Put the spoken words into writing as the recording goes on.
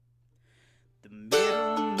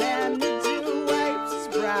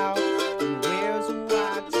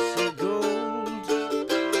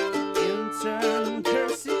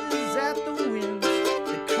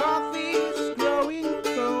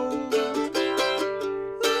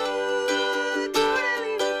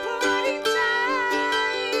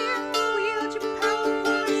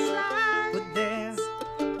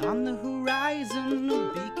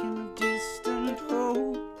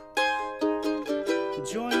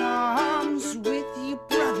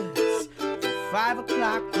5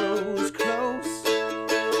 o'clock grows close.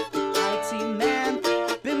 IT man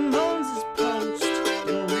bemoans his post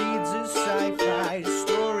and reads his sci-fi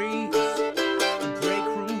stories. The break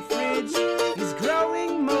room fridge is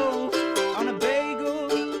growing mold on a bagel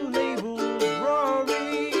labeled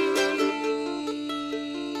Rory.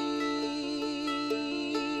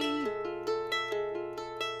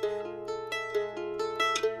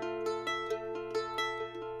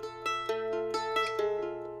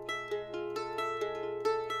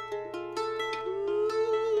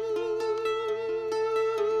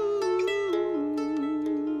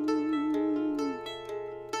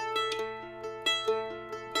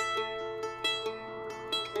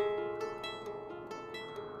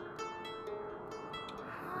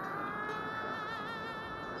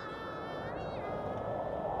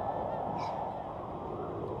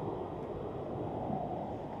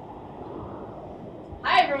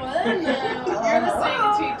 Hi everyone, you're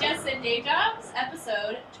listening to Just and Day Jobs,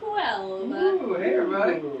 episode 12. Ooh, hey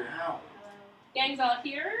everybody. Wow. Gang's all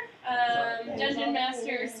here. Dungeon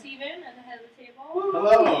Master Steven at the head of the table.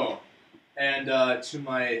 Hello. And to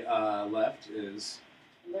my left is,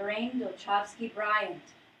 Lorraine Dolchowski Bryant.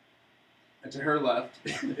 and to her left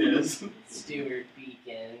is, Stuart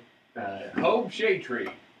Beacon. Hope Shade Tree.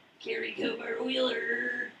 Carrie Cooper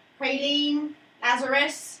Wheeler. Praline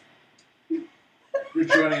Lazarus. you're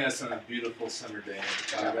joining us on a beautiful summer day in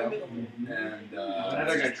Chicago. And Now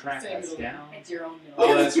they're gonna track us down. It's your own nose.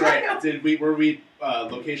 oh, that's right. Were we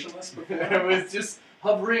locationless before? It was just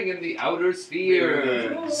hovering in the outer We were sphere.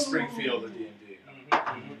 the Springfield of D&D.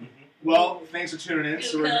 Well, thanks for tuning in. Go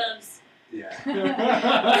So we're, Cubs. yeah.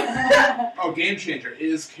 Oh, Game Changer.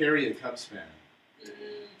 Is Carrie a Cubs fan?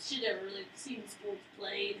 She never really seen sports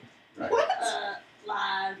played Right.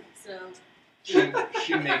 live, so.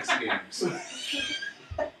 She makes games.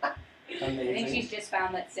 I think she's just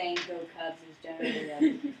found that saying "Go Cubs" is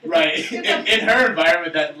generally Right. In her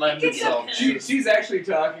environment, that lends itself. She's actually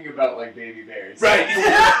talking about like baby bears. Right.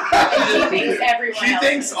 she thinks everyone She else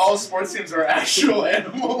thinks is. all sports teams are actual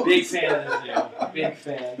animals. Big fan of this, yeah. Big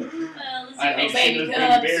fan. Well, this I don't makes see me those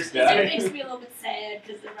Cubs. baby bears This die. makes me a little bit sad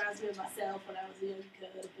because it reminds me of myself when I was a young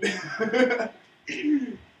cub.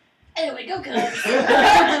 Anyway, go Cubs.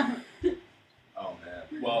 Oh man.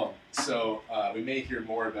 Well, so we may hear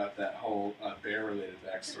more about that whole bear-related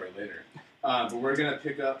backstory later. But we're gonna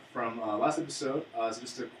pick up from last episode. So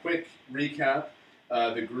just a quick recap.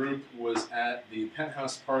 The group was at the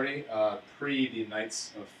penthouse party pre the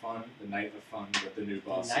Nights of Fun, the Night of Fun with the new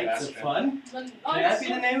boss. Nights of Sebastian. Fun? Can Can that be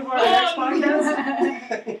the name of our next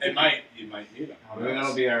podcast? It might. You might need them. Maybe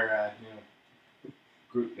that'll be our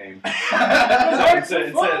group name. Nights of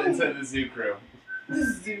instead Fun. of the Zoo Crew.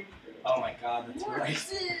 Oh my god, that's right.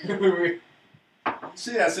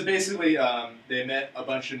 So yeah, so basically they met a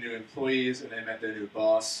bunch of new employees and they met their new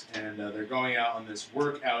boss, and they're going out on this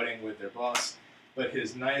work outing with their boss, but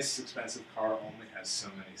his nice, expensive car only has so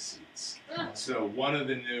many seats. So one of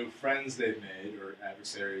the new friends they've made, or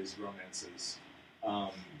adversaries, romances,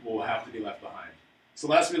 will have to be left behind. So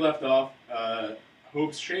last we left off,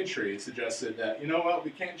 Hope's Shade Tree suggested that, you know what, we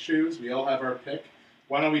can't choose, we all have our pick.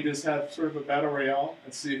 Why don't we just have sort of a battle royale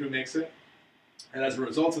and see who makes it? And as a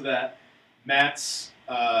result of that, Matt's,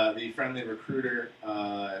 the friendly recruiter,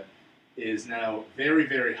 is now very,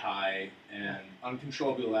 very high and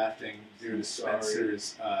uncontrollably laughing due to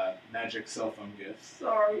Spencer's magic cell phone gift.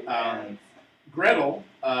 Sorry. Gretel,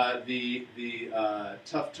 the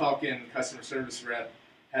tough-talking customer service rep,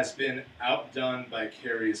 has been outdone by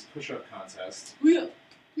Carrie's push-up contest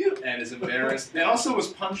and is embarrassed, and also was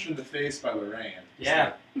punched in the face by Lorraine.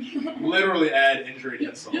 Yeah. Literally add injury to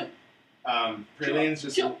insult. Praline's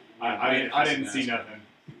just... I didn't see nothing.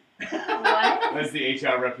 What? As the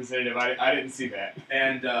HR representative, I didn't see that.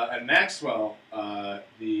 And Maxwell,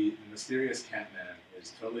 the mysterious Catman,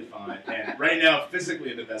 is totally fine. And right now,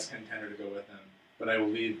 physically the best contender to go with him. But I will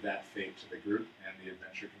leave that fate to the group, and the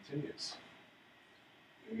adventure continues.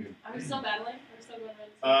 Are we still battling? Are we still going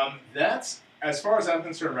around? That's, as far as I'm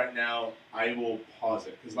concerned right now, I will pause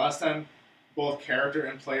it. Because last time, both character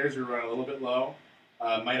and players were running a little bit low.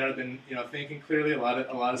 Might not have been, thinking clearly. A lot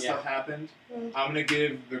of stuff happened. I'm going to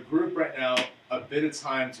give the group right now a bit of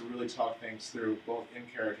time to really talk things through, both in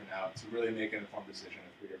character and out, to really make an informed decision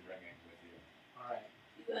of who you're bringing with you. Alright.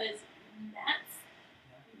 You guys, Matt's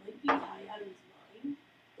might be high out of his mind,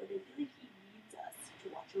 but I feel like he needs us to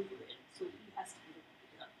watch over it, so he has to be the one to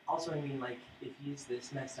do it. Also, I mean, like, if he's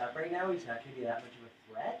this messed up right now, he's not going to be that much of a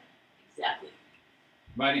threat. Exactly.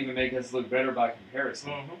 Might even make us look better by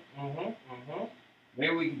comparison. Mm-hmm.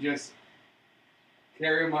 Maybe we can just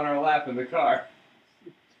carry him on our lap in the car.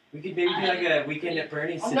 We could maybe do like a weekend at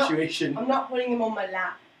Bernie's I'm not- situation. I'm not putting him on my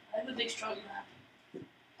lap. I have a big strong lap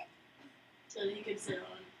that he can sit on.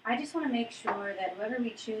 I just want to make sure that whoever we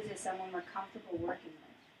choose is someone we're comfortable working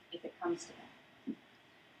with, if it comes to that.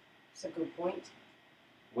 That's a good point.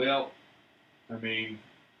 Well, I mean,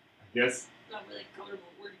 I guess Not really comfortable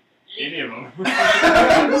working with any of them. If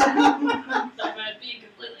I'm being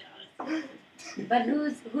completely honest. But who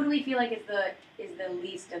do we feel like is the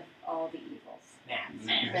least of all the evils?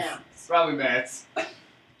 Now. Probably Matt's.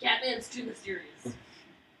 Catman's too mysterious.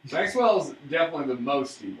 Maxwell's definitely the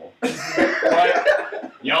most evil.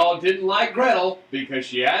 But y'all didn't like Gretel because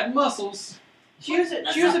she had muscles. She was a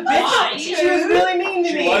That's bitch. not why. She was really mean to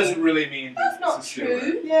She me. was really mean. That's to not Stuart.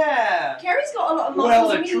 true. Yeah. Carrie's got a lot of muscles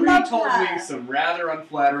Well, a and we tree love told her. me some rather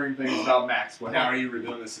unflattering things about Maxwell. Now, are you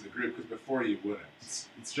revealing this to the group? Because before you wouldn't. It's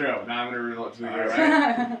true. Now I'm going to reveal it to the All group.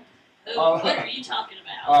 right. What are you talking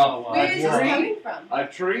about? Oh, Where is this tree? coming from? A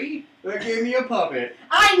tree that gave me a puppet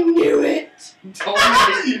I knew it! told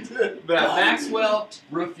me that Maxwell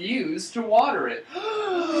refused to water it.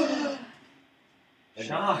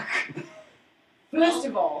 Shock. First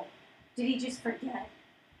of all, Did he just forget?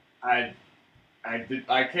 I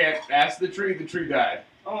can't ask the tree. The tree died.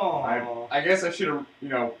 Oh. I guess I should have, Do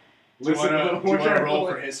you listened want to to roll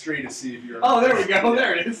for history to see if you're... Oh, there we go.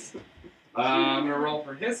 There it is. I'm gonna roll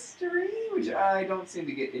for history, which I don't seem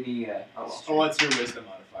to get any. Oh, what's your wisdom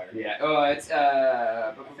modifier? Yeah. Oh, it's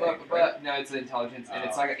think, right? no, it's intelligence, and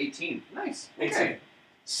it's Oh. like 18. Nice. 18. Okay.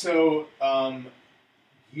 So, from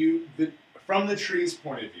the tree's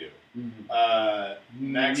point of view,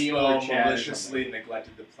 Maxwell Chad or maliciously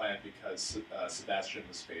neglected the plan because Sebastian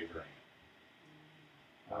was favoring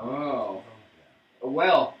it. Oh.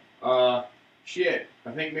 Well, shit.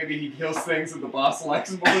 I think maybe he kills things that the boss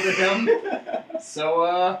likes more than him.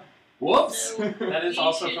 So, whoops. So, That is we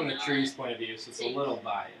also should from the not tree's point of view, so it's a little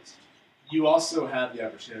biased. You also have the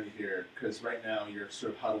opportunity here, because right now you're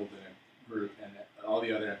sort of huddled in a group, and all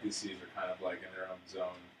the other NPCs are kind of like in their own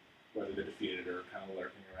zone, whether they're defeated or kind of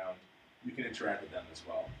lurking around. You can interact with them as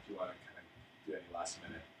well if you want to kind of do any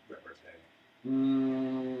last-minute repartee.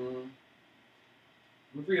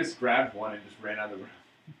 What if we just grabbed one and just ran out of the room?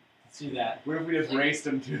 Let's do that. What if we just raced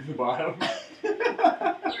him to the bottom?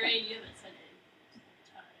 Lorraine, you haven't said anything this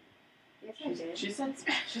whole time. Yes, I did. She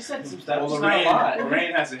said some stuff. Well, It's not a lot.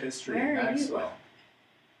 Lorraine has a history Where in are you? Maxwell.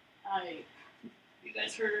 You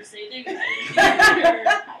guys heard her say things? I didn't hear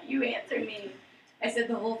her. You answered me. I said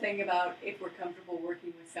the whole thing about if we're comfortable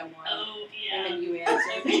working with someone, Oh, and yeah. then you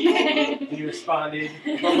answered. You responded.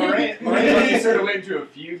 But Lorraine Lorraine sort of went into a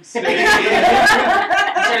fugue state. You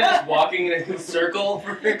started just walking in a circle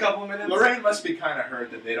for a couple minutes. Lorraine must be kind of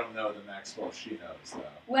hurt that they don't know the Maxwell she knows, though.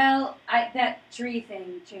 Well, that tree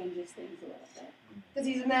thing changes things a little bit. because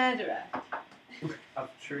he's a murderer. Of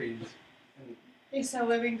trees. He's a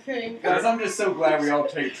living thing. Guys, I'm just so glad we all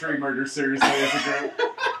take tree murder seriously as a group.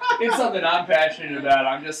 It's something I'm passionate about.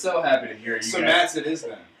 I'm just so happy to hear you So guys. Matt's it is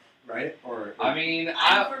then, right? Or I mean,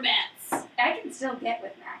 I'm for Mats. I can still get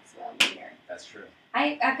with Maxwell later. that's true.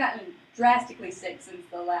 I've gotten drastically sick since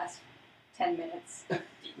the last 10 minutes.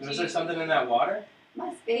 Was there something in that water?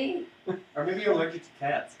 Must be. Or maybe you're allergic to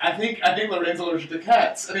cats. I think Lorraine's allergic to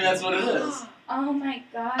cats. I mean, that's what it is. Oh my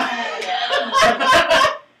god.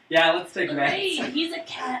 Yeah, let's take Matt. Lorraine, he's a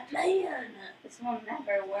cat man. This will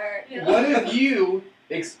never work. what if you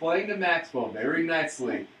explain to Maxwell very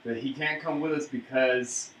nicely that he can't come with us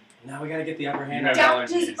because Now we gotta get the upper hand You on have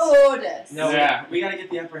him. Doctor's allergies. orders. No, Yeah. we gotta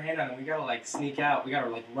get the upper hand on him. We gotta like sneak out. We gotta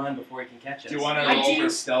like run before he can catch us. Do you want to I roll do- for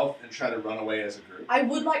stealth and try to run away as a group? I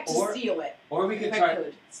would like to Or- steal it. Or we could If I try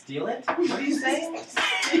could. steal it. What are you saying?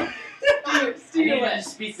 Steal I need you to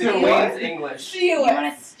speak the Steal Queen's what? English. Steal You it.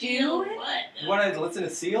 want to Steal steal it? what? You want to listen to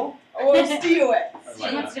Seal? I want to steal it.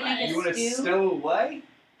 She wants to make you a want to stew. stow away?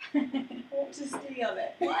 I want to steal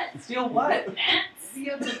it. What? Steal what? Mats?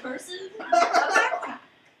 The person?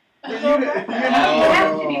 You You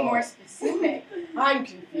have to be more specific. I'm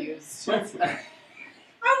confused.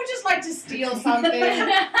 I would just like to steal something.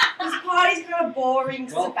 This party's kind of boring.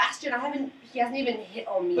 Well- Sebastian, he hasn't even hit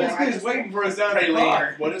on me This yet. I guy's just- waiting for us down the Praline,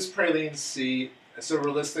 car. what does Praline see? So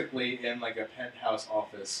realistically, in like a penthouse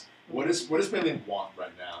office, what does Praline want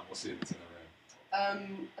right now? We'll see if it's in the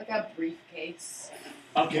room. Like a briefcase.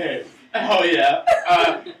 Okay. Oh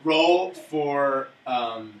yeah. Roll for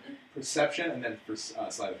perception and then for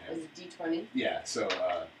sleight of It was hand. a D20. Yeah. So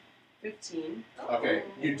 15. okay,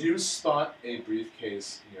 you do spot a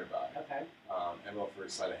briefcase nearby, Okay. and roll for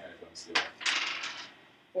sleight of hand if you want to steal it.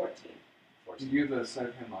 14. 14. you have the sleight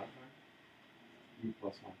of hand modifier? You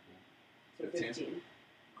plus 1. So 15. 15.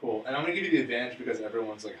 Cool. And I'm gonna give you the advantage because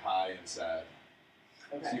everyone's like high and sad.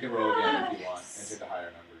 So you can roll again if you want and take a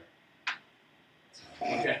higher number.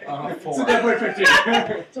 Okay. 4. So definitely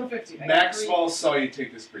 15. So 15. I got Maxwell saw you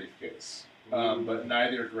take this briefcase, but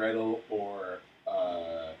neither Gretel or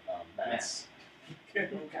Matt's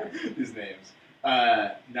these names.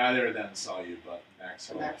 Neither of them saw you, but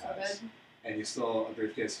Maxwell Maxwell has. did? And you stole a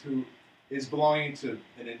briefcase who is belonging to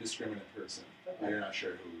an indiscriminate person. Okay. You're not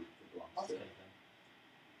sure who it belongs I'll to. take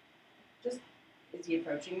them. Is he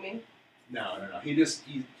approaching me? No. He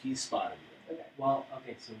spotted you. Okay. Well,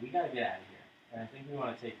 okay, so we gotta get out of here. And I think we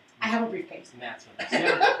want to take I have a briefcase. Matt's with us.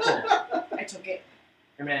 Yeah, cool. I took it.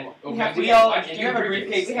 Hey, man, We have to we go. all, Why'd you and take you have a a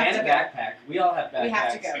briefcase We have and a to go. backpack. We all have backpacks. We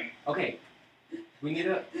have to go. Okay, we need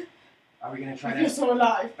to. Are we gonna try I feel to? so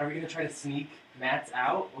alive. Are we gonna try to sneak Matt's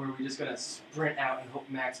out, or are we just gonna sprint out and hope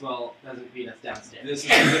Maxwell doesn't beat us downstairs? This is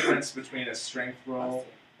the difference between a strength roll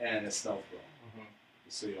and a stealth roll. Mhm.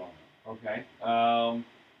 Just so you all know. Okay.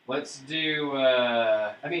 Let's do.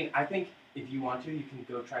 I mean, I think if you want to, you can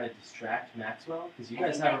go try to distract Maxwell because you I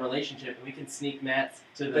guys think have I- a relationship, and we can sneak Matt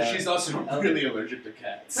to the. But she's also really allergic to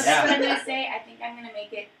cats. But Yeah. that's what I'm gonna say. I think I'm gonna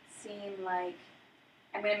make it seem like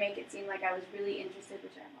I was really interested,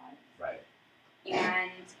 which I was. Right.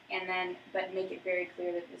 And then but make it very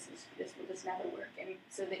clear that this will just never work, and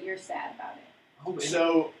so that you're sad about it. Oh, in,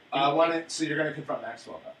 So so you're gonna confront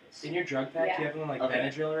Maxwell about this. in your drug bag, do you have anything like Okay.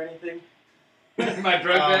 Benadryl or anything? my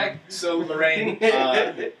drug bag. So Lorraine,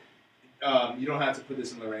 you don't have to put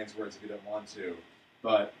this in Lorraine's words if you don't want to,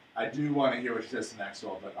 but I do want to hear what she says to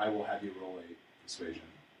Maxwell. But I will have you roll a persuasion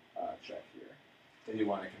check here if you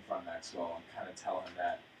want to confront Maxwell and kind of tell him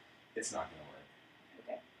that it's not going to work.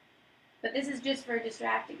 But this is just for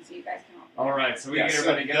distracting, so you guys can all. All right, so we Yeah, get so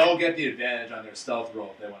everybody together. they'll get the advantage on their stealth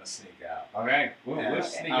roll if they want to sneak out. Okay, we'll And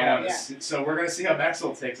sneak I out. wanna so we're going to see how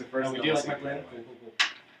Maxwell takes it first. Oh, we and do then like my we'll see plan. if Cool, we cool, cool.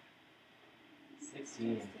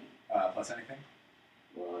 16. plus anything?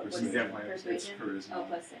 Well, Or what's is it the definitely it's persuasion? charisma? Oh,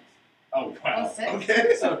 plus 6. Oh wow. Plus six?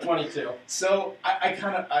 Okay. So 22. So I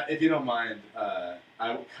kind of, if you don't mind, I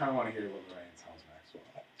kind of want to hear what Lorraine tells Maxwell.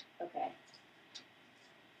 Okay.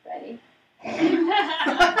 Ready?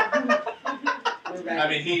 We're ready. I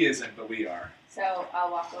mean, he isn't, but we are. So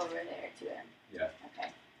I'll walk over there to him. Yeah. Okay.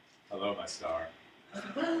 Hello, my star.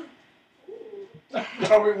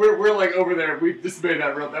 Oh, we're like over there. We just made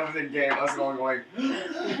that real. That was in game. Us all going.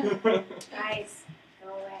 Guys, go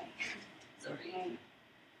away. It's okay.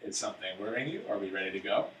 Is something worrying you? Are we ready to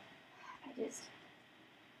go? I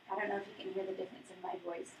don't know if you can hear the difference in my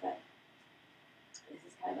voice, but this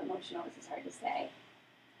is kind of emotional. This is hard to say.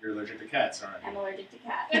 You're allergic to cats, aren't I'm you? allergic to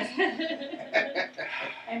cats.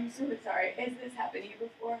 I'm so sorry. Has this happened to you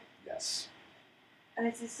before? Yes. And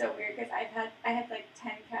this is so weird because I had like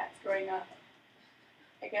 10 cats growing up.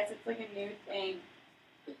 I guess it's like a new thing.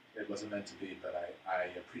 It wasn't meant to be, but I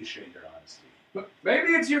appreciate your honesty.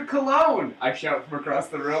 Maybe it's your cologne. I shout from across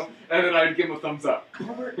the room, and then I'd give him a thumbs up.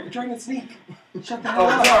 Robert, we're trying to sneak. Shut the hell Oh,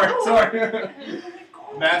 up. sorry.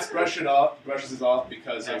 Matt's brushes it off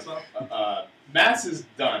because of, Matt's is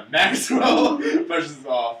done. Maxwell brushes it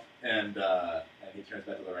off, and he turns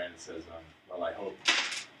back to Lorraine and says, well, I hope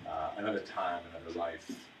another time, another life,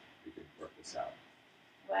 we could work this out.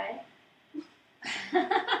 What?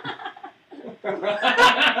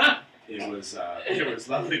 It was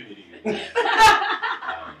lovely meeting you.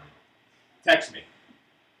 Text me.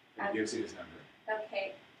 And he gives you his number.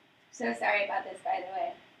 Okay. So sorry about this, by the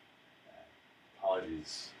way.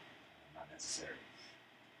 Apologies, not necessary.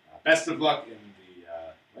 Best of luck in the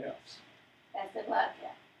layoffs. Best of luck. Yeah.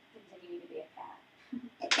 Continuing to be a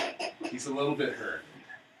cat. He's a little bit hurt,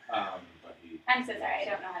 but he. I'm so sorry. I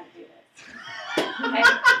don't know how to do this.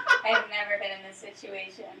 I've never been in this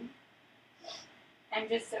situation. I'm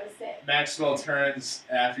just so sick. Maxwell turns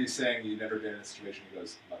after he's saying you've never been in a situation. He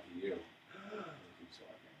goes, "Lucky you." He keeps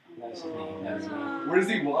walking. That's me. That's me. Where does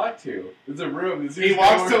he walk to? There's a room. Does He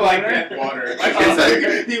wants to like water? get water. Like, it's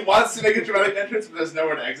like he wants to make a dramatic entrance, but there's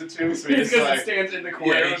nowhere to exit to. So He he's just like, stands in the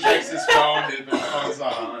corner. yeah, he checks his phone, and the phone's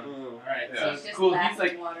not on. Alright, Yeah. so He's just cool. He's laughing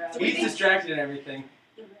like, water out. he's distracted and everything.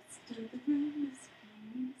 The rest of the room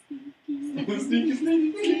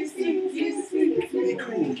Be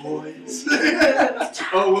cool, boys.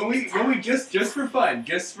 Oh, when we just for fun,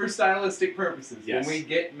 just for stylistic purposes, Yes. when we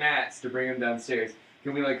get Matt to bring him downstairs,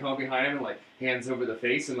 can we like come up behind him and like hands over the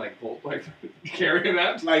face and like pull, like carry him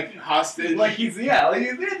out? Like hostage. Like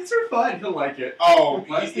it's for fun. He'll like it. Oh,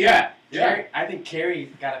 Let's do yeah. Carrie, I think Carrie's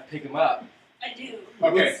got to pick him up. I do.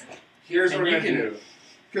 Okay, here's And what we're you gonna can- do.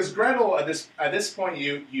 Because Gretel, at this point,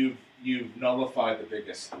 you've nullified the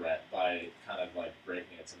biggest threat by kind of like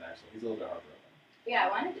breaking it to Maxwell. He's a little bit heartbroken. Yeah, I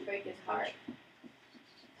wanted to break his heart.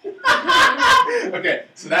 Okay,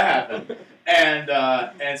 so that happened,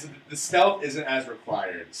 and so the stealth isn't as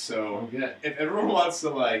required. So good. if everyone wants to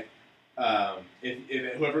like,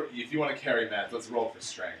 if you want to carry Matt, let's roll for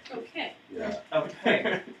strength. Okay. Yeah.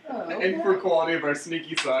 Okay. Oh, And for quality of our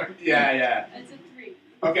sneaky song. Yeah. That's a 3.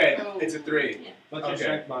 Okay, Oh. it's a 3. What's your Okay.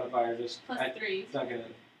 strength modifier? Just Plus 3. It's not gonna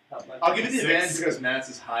help much. I'll give you the 6. advantage because Matt's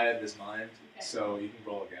is high in his mind, Okay. so you can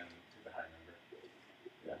roll again to the higher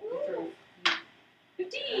number.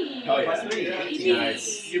 15. Hell yeah. Plus 3. 18.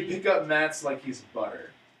 Nice. You pick up Matt's like he's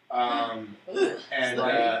butter, and Slight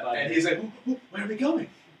butter. and he's like, "Ooh, where are we going?"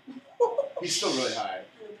 He's still really high.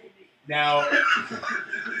 Now,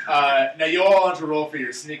 now you all want to roll for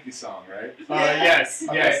your sneaky song, right? Yes.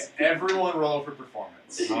 Okay, Yes. everyone roll for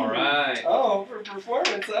performance. All right. Oh, for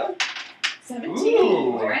performance, huh? 17.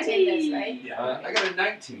 Ooh. I did this, right? Yeah. I got a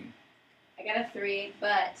 19. I got a 3,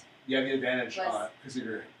 but You have the advantage Plus- because of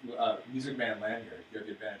your Music Man Lanyard. You have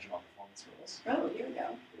the advantage on performance rolls. oh, here we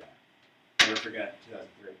go. Never forget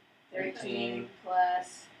 2003. 13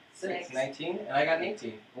 plus 6. 19, and I got an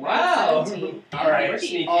 18. Wow. 17. All right. We're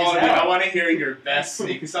sneaky Oh, as dude, I hell. want to hear your best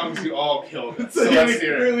sneaky songs. You all killed it. So So let's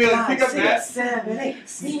hear it. we like pick up 5, that. 6, 7, 8.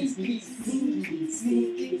 Sneaky, sneaky,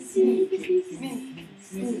 sneaky, sneaky, sneaky.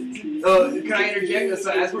 Can I interject?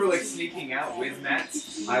 So as we're like sneaking out with Matt,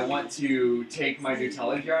 I want to take my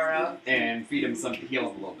Nutella jar out and feed him something to heal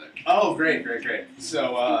him a little bit. Oh, great.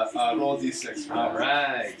 So roll a d6 for All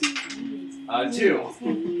that. right. 2.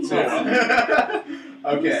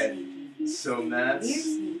 Okay. So Matt's.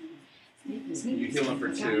 You heal him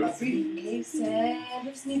for 2. A briefcase and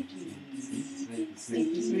of sneaky. Sneaky,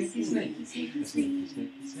 sneaky, sneaky, sneaky,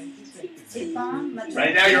 sneaky. If I'm a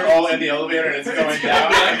Right now you're all in the elevator and it's going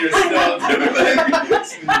down and you're still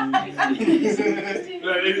doing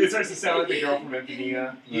It starts to sound like the girl from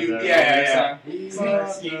Infinita. Yeah.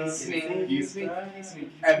 Sneaky, sneaky.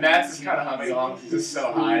 And Matt's is kind of humming along, he's just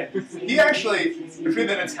so high. He actually, between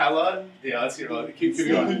the Nutella, let's keep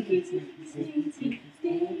going.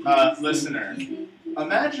 Listener,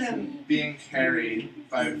 imagine being carried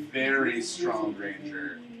by a very strong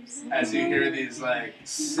ranger as you hear these like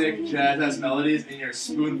sick jazz-ass melodies and you're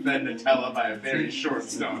spoon-fed Nutella by a very short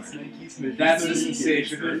stoner. That's the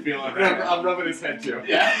sensation we're feeling right now. I'm rubbing his head too.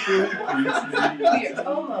 Yeah. We're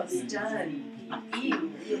almost done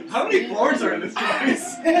eating. How many floors are in this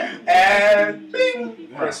place? And bing!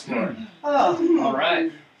 First floor. Oh, All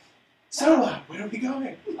right. So, where are we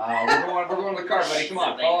going? We're going to the car, buddy. Come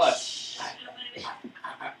on, follow us.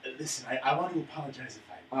 Listen, I want to apologize if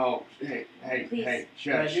I... Oh, hey, Please. yeah,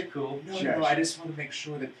 shush. you're cool. No, I just want to make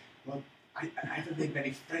sure that, well, I haven't made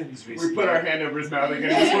many friends recently. We put our hand over his mouth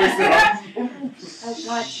again and twist it up. Oh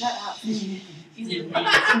God, shut up. He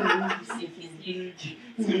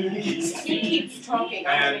keeps talking.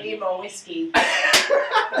 I'm gonna give him a whiskey.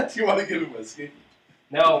 Do you want to give him whiskey?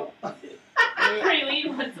 No. Really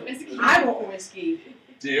wants a whiskey. I want whiskey.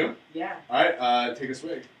 Do you? Yeah. Alright, take a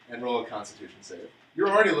swig and roll a constitution save. You're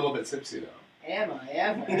already a little bit tipsy, though. Am I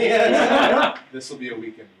ever? Yeah. This will be a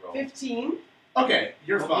weekend roll. 15. Okay,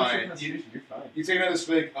 you're fine. You're fine. You take another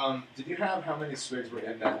swig. Did you have how many swigs were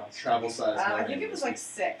in that travel size? I think it was like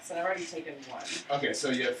 6, and I've already taken 1. Okay,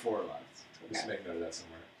 so you have 4 left. Just Okay. make note of that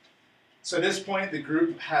somewhere. So at this point, the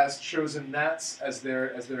group has chosen Nats as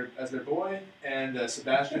their boy, and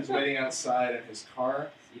Sebastian's waiting outside in his car.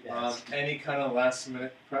 Any kind of last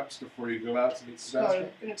minute preps before you go out to meet So Sebastian?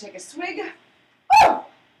 I'm gonna take a swig. Oh!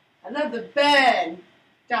 I love the burn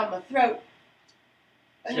down my throat.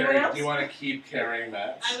 Anyone Carrie, else? do you want to keep carrying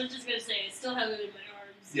Nats? I was just gonna say, I still have him in my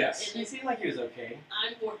arms. Yes. He And seemed like he was okay.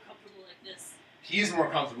 I'm more comfortable like this. He's more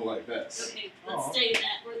comfortable like this. Okay, let's Aw. stay that.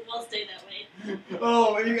 I'll stay that way.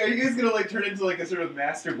 Oh, are you guys gonna like turn into like a sort of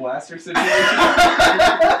Master Blaster situation?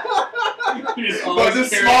 You just But always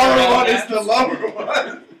the carry smaller around one is Nats. the lower one. I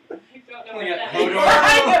don't know Like what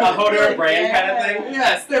a that Hodor, a Hodor brand Yeah. kind of thing.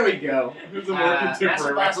 Yes, there we go. There's a more Master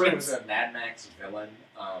contemporary Blaster reference. was a Mad Max villain.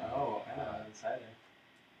 Oh, I know this either.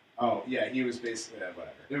 Oh, yeah, he was basically whatever.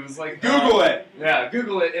 It was like Google it! Yeah,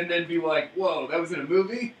 Google it and then be like, "Whoa, that was in a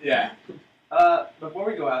movie." Yeah. Before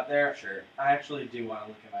we go out there, Sure. I actually do want to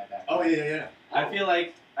look at my back. Oh, yeah. I feel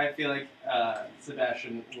like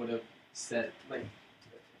Sebastian would have said like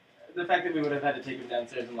the fact that we would have had to take him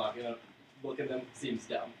downstairs and look at them seems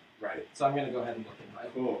dumb. Right. So I'm gonna go ahead and look at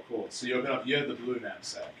mine. Cool. So you open up, you have the blue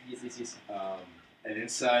knapsack. Yes. And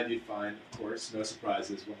inside you find, of course, no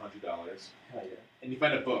surprises, $100. Hell yeah. And you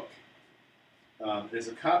find a book. There's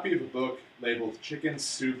a copy of a book labeled Chicken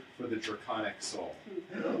Soup for the Draconic Soul.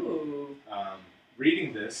 Ooh.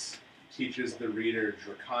 Reading this teaches the reader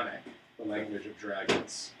Draconic, the language of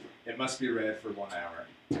dragons. It must be read for 1 hour.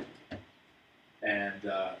 And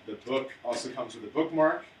the book also comes with a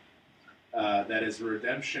bookmark that is a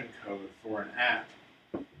redemption code for an app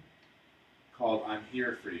called I'm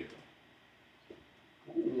Here For You,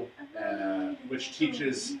 which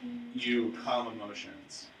teaches you calm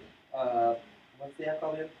emotions. What's the app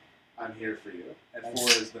called again? I'm Here For You. And 4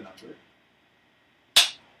 is the number.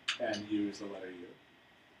 And U is the letter U.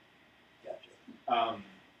 Gotcha.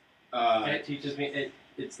 And it teaches me.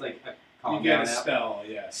 It's like a You calm get down a app. spell,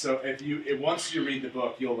 yeah. So once you read the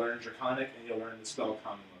book, you'll learn Draconic and you'll learn the spell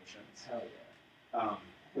Calm Emotions. Hell yeah.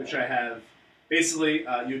 Which I have. Basically,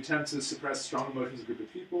 you attempt to suppress strong emotions of a group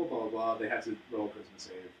of people, blah, blah, blah. They have to roll a charisma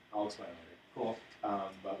save. I'll explain later. Cool.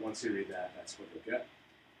 But once you read that, that's what you'll get.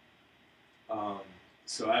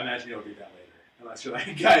 So I imagine you'll read that later. Unless you're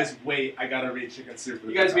like, guys, wait, I gotta read Chicken Soup.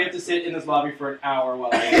 You guys, we have to sit in this lobby for an hour while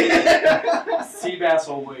I Seabass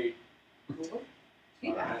will wait.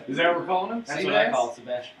 Seabass. Is that what we're calling him? That's what I call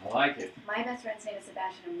Sebastian. I like it. My best friend's name is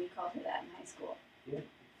Sebastian, and we called her that in high school.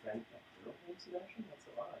 Friend, girl named Sebastian? That's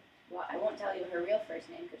so odd. Well, I won't tell you her real first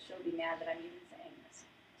name because she'll be mad that I'm even saying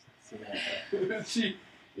this. Samantha.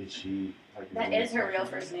 Is she? Like, That is her real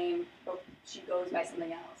first name, but she goes by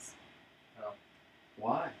something else.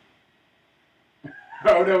 Why?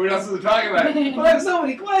 Oh no, we're not supposed to talk about it. I have so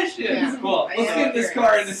many questions. Yeah. Cool. I Let's know. get this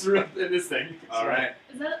car in this room, in this thing. All right.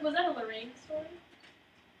 Was that a Lorraine story?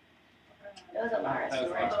 That was a Lara That was,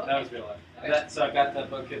 story. that was real life. Okay. So I got the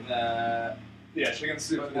book in the Yeah, Chicken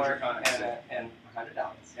Soup for the bookmark Draconic save. and $100.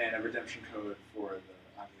 And a redemption code for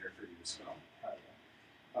the I'm Here For You spell.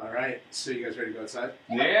 Oh, All right, so you guys ready to go outside?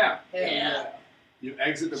 Yeah. Yeah. You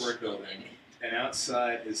exit the work building, and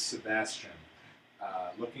outside is Sebastian,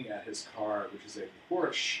 looking at his car, which is a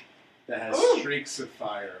Porsche that has Ooh. streaks of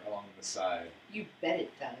fire along the side, You bet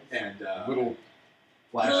it does. and Little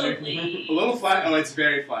flashy. Lovely. a little flash. Oh, it's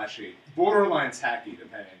very flashy, borderline tacky,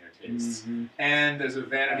 depending on your tastes. Mhm. And there's a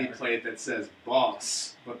vanity plate that says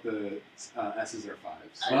 "Boss," but the S's are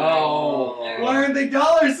 5s. Oh. Alright. Why aren't they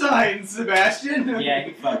dollar signs, Sebastian? Yeah,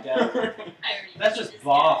 he fucked up. I already That's know just this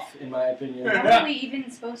boff, in my opinion. How are we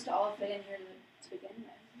even supposed to all fit in here to begin with?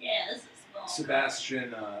 guy. Yeah, this is small.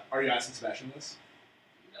 Sebastian, are you asking Sebastian this?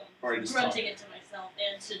 No, Or you just grunting it to myself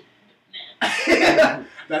and to Matt.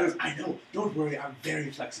 That is, I know. Don't worry, I'm very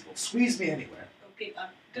flexible. Squeeze me anywhere. Okay, I'm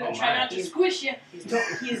gonna Oh try my. not to squish you.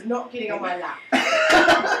 He is not getting on my lap.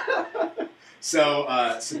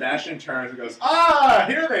 So Sebastian turns and goes, "Ah,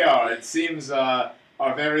 here they are. It seems our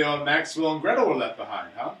very own Maxwell and Gretel were left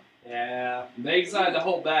behind, huh?" Yeah. They decided to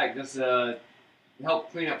hold back just to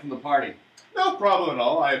help clean up from the party. No problem at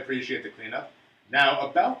all. I appreciate the cleanup. Now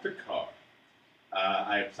about the car.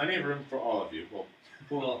 I have plenty of room for all of you. Well,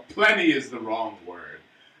 Cool. plenty is the wrong word.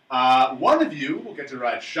 One of you will get to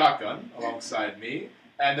ride shotgun alongside me,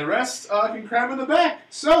 and the rest can cram in the back.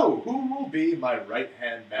 So, who will be my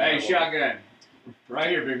right-hand man? Hey, shotgun. Right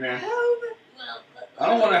here, big man. Help! Well, I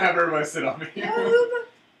don't want to have everybody sit on me. Help!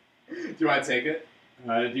 Do you want to take it?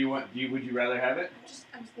 Would you rather have it?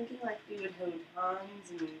 I'm just thinking like we would hold Hans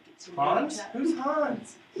and get some Hans? names out. Who's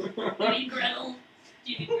Hans? do you need Gretel?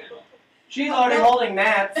 Do you need Gretel? She's already holding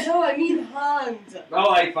Matt's. No, I mean Hans.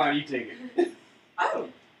 Oh, hey, fine, you take it. Oh,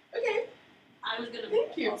 okay. I was gonna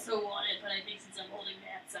Thank you. also want it, but I think since I'm holding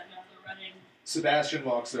Matt's, I'm not running. Sebastian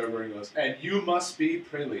walks over and goes, "And you must be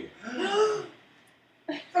Praline."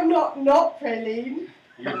 I'm not Praline.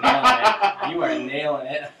 You're nailing it. You are nailing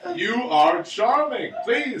it. You are charming.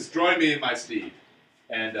 Please join me in my steed.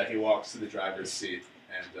 And he walks to the driver's seat,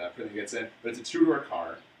 and Praline gets in. But it's a two-door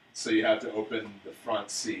car, so you have to open the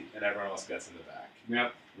front seat, and everyone else gets in the back.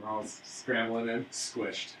 Yep, we're all scrambling in.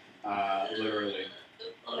 Squished, literally.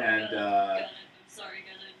 Oh, And, God, I'm sorry,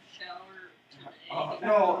 gotta shower today. Oh,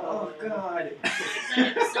 no. Oh, God.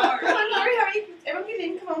 I'm sorry. Come on, hurry. Everyone get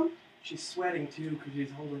in, come on. She's sweating, too, because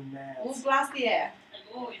she's holding We'll Matt's. blast the air.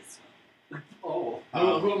 I'm always. Oh.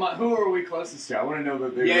 Who are we closest to? I want to know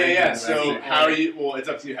that they're Yeah. So how are you? Well, it's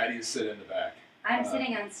up to you. How do you sit in the back? I'm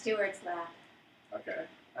sitting on Stuart's lap. Okay.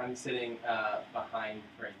 I'm sitting behind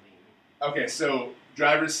Praline. Okay. So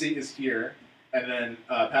driver's seat is here, and then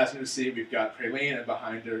passenger seat we've got Praline, and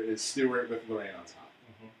behind her is Stuart with Lorraine on top.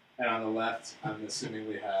 And on the left, I'm assuming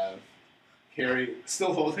we have Carrie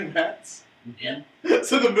still holding Matt's. Yeah.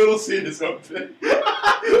 So the middle seat is open,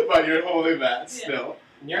 but you're holding that still.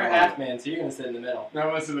 You're a half man, so you're going to sit in the middle.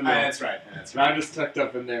 No, it's in the middle. That's right. That's I'm right. just tucked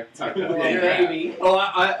up in there. Tucked up. Oh, Yeah, you're half. baby. Oh,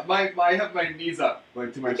 I have my knees up,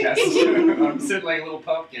 like to my chest. I'm sitting like a little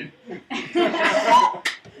pumpkin. Like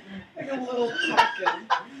a little pumpkin.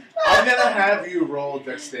 I'm gonna have you roll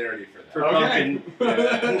dexterity for that. For Okay. pumpkin.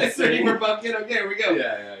 Yeah. That's 30 for pumpkin. Okay, here we go.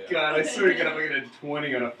 Yeah. God, I swear to God, I'm gonna get a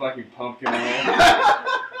 20 on a fucking pumpkin roll.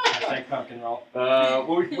 Hashtag pumpkin roll.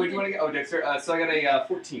 What do you want to get? Oh, Dexter. So I got a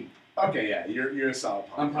 14. Okay, yeah, you're a solid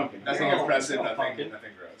pumpkin. I'm pumpkin. Nothing Oh, impressive, oh, nothing pumpkin.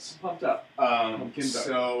 gross. Pumped up. Pumpkin's up.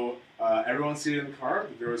 So everyone's seated in the car,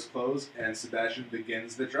 the door is closed, and Sebastian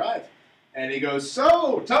begins the drive. And he goes,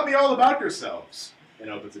 "So, tell me all about yourselves," and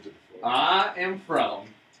opens it to the floor. I am from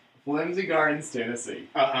Flimsy Gardens, Tennessee.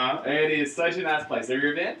 Uh-huh. It is such a nice place. Have you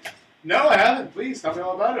ever been? No, I haven't. Please, tell me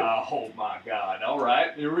all about it. Oh my God! All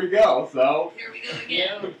right, here we go. So, Here we go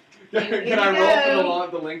again. can I roll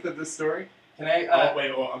for the length of this story? Can I?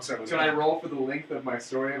 I'm sorry. Can I roll for the length of my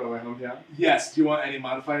story about my hometown? Yes. Do you want any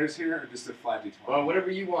modifiers here, or just a flat d20? Well, whatever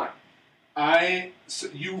you want. So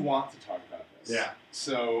you want to talk about this? Yeah.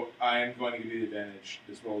 So I am going to give you the advantage.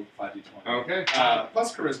 Just roll 5d20. Okay.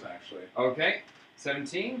 Plus charisma, actually. Okay.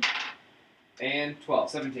 17 and 12.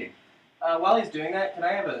 17. While he's doing that, can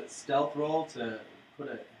I have a stealth roll to put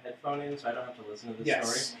a headphone in so I don't have to listen to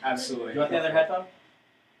this story? Absolutely. You want the other headphone?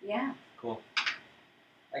 Yeah. Cool.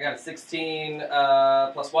 I got a 16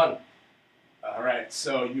 plus 1. All right.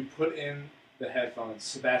 So you put in the headphones.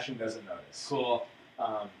 Sebastian doesn't notice. Cool.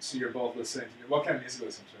 So you're both listening to me. What kind of music are you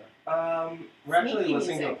listening to? We're actually Sneaky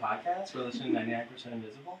listening music. to a podcast. We're listening to 99%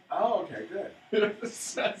 Invisible. Oh, okay, good.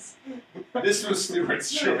 This was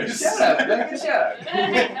Stuart's choice. Shut up. Good shut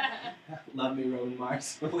up. Love me, Roman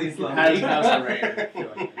Mars. Please love How's me. the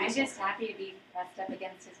rain? I'm just happy to be pressed up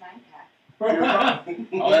against his mind pack.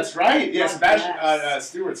 Oh, that's right. Yeah, God Sebastian. bless.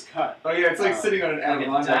 Stuart's cut. Oh yeah, it's like sitting on an Like a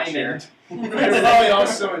Adirondack chair. diamond. You're probably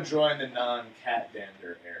also enjoying the non-cat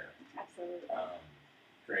dander air. Absolutely.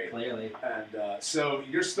 Great. Clearly. And so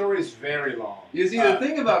your story is very long. You see, the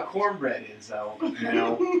thing about cornbread is, though,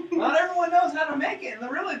 not everyone knows how to make it. And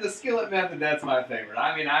really, the skillet method, that's my favorite.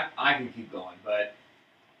 I mean, I can keep going, but,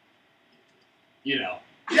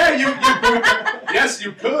 Yeah, you yes,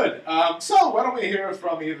 you could. So why don't we hear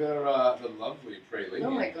from either the lovely Praline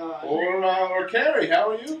Oh my god. or Carrie? How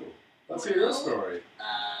are you? Let's hear your Well, story.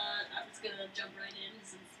 I'm just gonna jump right in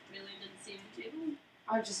since really didn't seem to.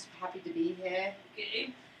 I'm just happy to be here.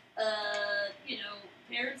 Okay.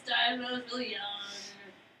 Parents died when I was really young.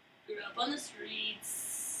 Grew up on the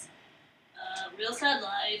streets. Real sad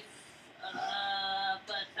life.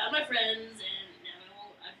 But found my friends and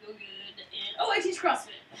now I feel good. And I teach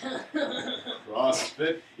CrossFit.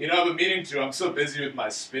 CrossFit. I've been meaning to. I'm so busy with my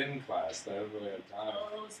spin class that I don't really have time.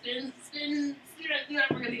 Oh, spin. You're not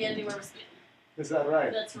going to get anywhere with spin. Is that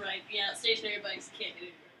right? That's right. Yeah, stationary bikes can't do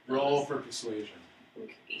it. Roll for persuasion.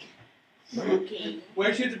 Okay. Okay.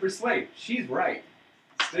 where's she to persuade? She's right.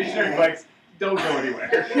 Stationary bikes don't go anywhere.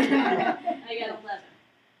 I got 11.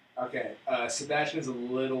 Okay, Sebastian is a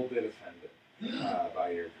little bit offended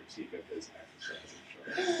by your critique of his exercise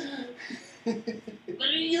insurance. But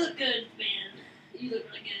I mean, you look good, man. You look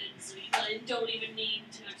really good, so you don't even need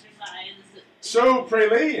to exercise. So,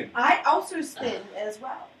 Praline! I also spin as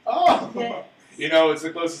well. Oh! Yes. It's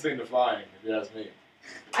the closest thing to flying, if you ask me.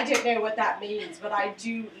 I don't know what that means, but I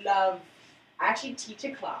do love. I actually teach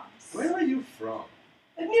a class. Where are you from?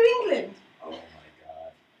 In New England. Oh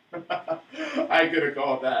my god. I could have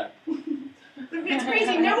called that. It's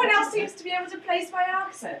crazy. No one else seems to be able to place my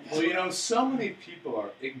accent. Well, so many people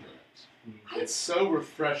are ignorant. It's so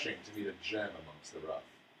refreshing to meet a gem amongst the rough.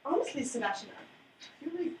 Honestly, Sebastian, I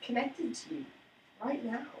feel really connected to you right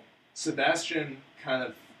now. Sebastian kind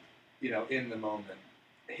of, in the moment,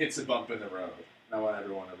 hits a bump in the road. And I want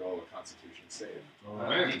everyone to roll a Constitution save.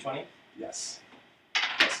 D20? Yes.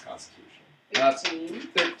 Plus Constitution. 15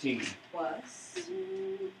 13. plus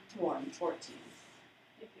 1, 14.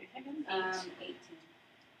 18.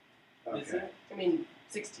 Is Okay. it? I mean,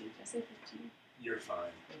 16. Did I say 15? You're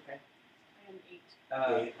fine. Okay. I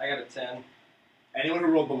am 8. I got a 10. Anyone who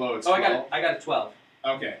rolled below a 12. Oh, I got a 12.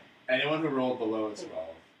 Okay. Anyone who rolled below a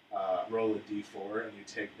 12, roll a d4 and you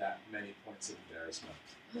take that many points of embarrassment.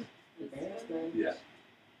 Embarrassment. Yeah.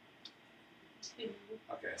 2.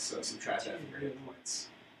 Okay, so subtract that from your hit points.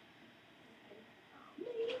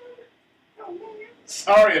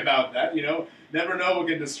 Sorry about that. Never know what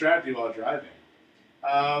can distract you while driving.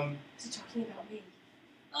 Is he talking about me?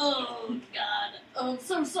 Oh, God. Oh, I'm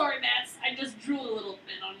so sorry, Max. I just drew a little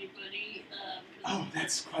bit on you, buddy. Oh,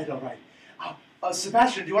 that's quite all right.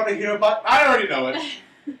 Sebastian, do you want to hear about... I already know it.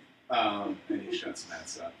 And he shuts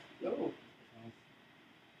Matt's up. No.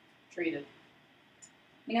 Treated.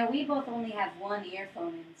 We both only have one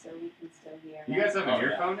earphone in, so we can still hear. You guys have Oh, an yeah.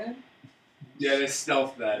 earphone in? Yeah, they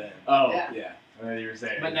stealthed that in. Oh. Yeah. Yeah. I know you were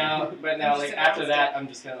saying. But now, Just like, after announced that, it. I'm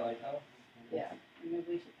just kind of like, oh. Yeah. Maybe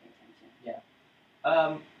we should pay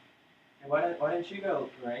attention. Why didn't you go,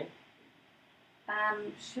 Lorraine?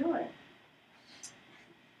 Sure.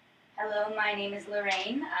 Hello, my name is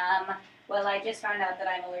Lorraine. Well, I just found out that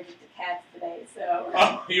I'm allergic to cats today, so.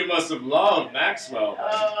 Oh, you must have loved Maxwell. then.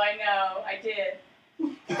 Oh, I know. I did.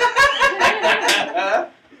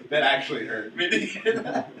 That actually hurt me to hear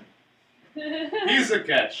that. He's a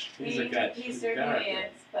catch. He's a catch. He He's a certainly character.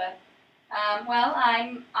 is. But, well,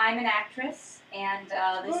 I'm an actress, and this.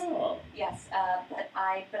 Oh. Yes, but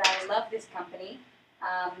I love this company.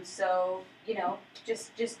 So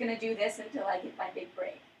just gonna do this until I get my big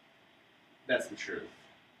break. That's the truth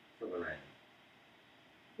for Lorraine.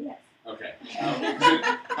 Yes. Okay.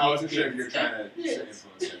 I wasn't sure if you're trying to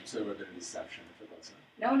influence him, so it would have been a deception if it wasn't.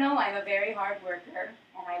 No, I'm a very hard worker,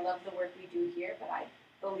 and I love the work we do here. But I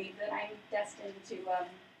believe that I'm destined to.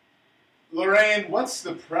 Lorraine, what's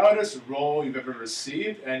the proudest role you've ever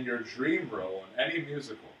received and your dream role in any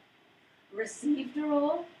musical? Received a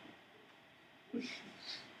role.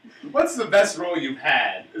 What's the best role you've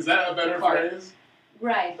had? Is that a better phrase?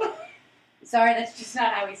 Right. Sorry, that's just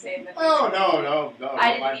not how we say it in the Oh, no. I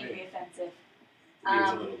don't mind didn't mean to be offensive. He was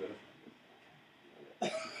a little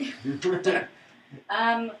bit.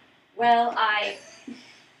 Well,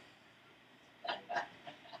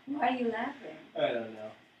 Why are you laughing? I don't know.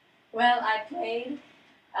 Well, I played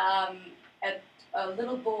a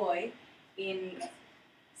little boy in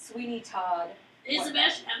Sweeney Todd. Hey,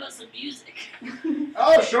 Sebastian, how about some music?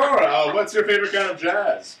 Oh, sure. What's your favorite kind of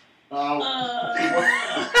jazz?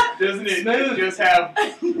 Doesn't it just have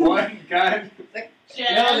one kind?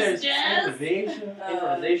 Jazz, jazz,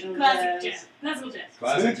 Improvisation, classic jazz. jazz, classical jazz.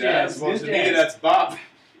 Classic Smooth jazz. jazz, Well, smooth to me, jazz. that's bop.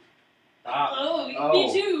 Oh, Oh.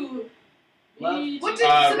 me too. Love. Me What too. did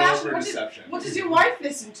Roll Sebastian? for What, deception. what does your wife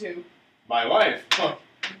listen to? My wife. Huh.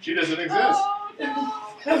 She doesn't exist. Oh no,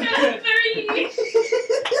 Catherine!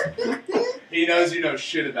 He knows you know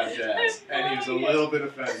shit about jazz, and he was a little bit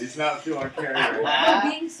offended. He's not feeling carried right now.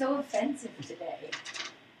 You're being so offensive today.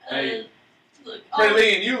 Hey. Look,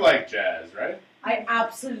 Praline, you like jazz, right? I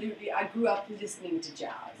grew up listening to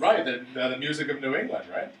jazz. Right, the music of New England,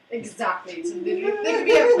 right? Exactly. So if there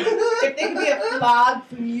could be a flag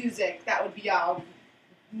for music, that would be our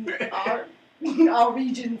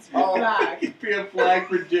region's flag. It'd be a flag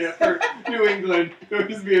for New England. It would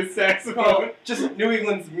just be a saxophone. Just New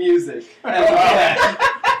England's music.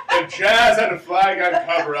 If jazz had a flag, I'd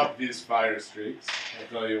cover up these fire streaks. I'll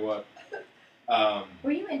tell you what.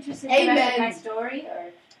 Were you interested in the rest of Amen. my story,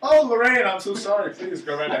 or? Oh, Lorraine, I'm so sorry. Please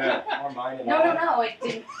go right ahead. Or mine and No, all. it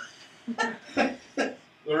didn't.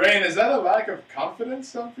 Lorraine, is that a lack of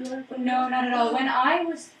confidence I'm feeling? No, not at all. When I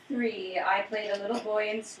was 3, I played a little boy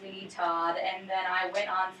in Sweeney Todd, and then I went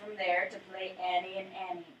on from there to play Annie and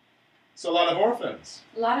Annie. So a lot of orphans.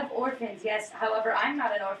 A lot of orphans, yes. However, I'm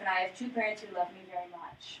not an orphan. I have 2 parents who love me very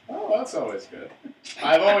much. Oh, that's always good.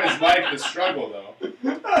 I've always liked the struggle,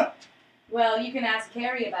 though. Well, you can ask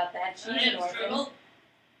Carrie about that. She's I an am orphan. struggle.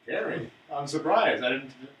 Carrie, I'm surprised. I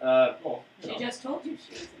didn't. Well, you She know. just told you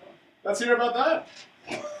she was an orphan. Let's hear about that.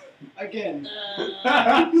 Again.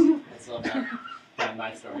 That's not bad.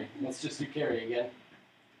 My story. Let's just do Carrie again.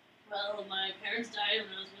 Well, my parents died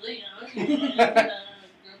when I was really young, and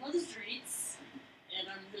grew up on the streets, and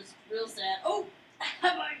I'm just real sad. Oh,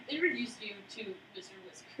 have I introduced you to Mr.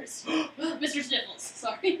 Whiskers? Mr. Sniffles,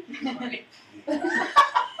 sorry.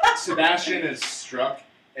 Sebastian is struck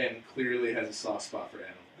and clearly has a soft spot for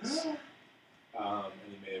animals. And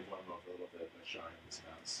he may have won him over a little bit by showing him his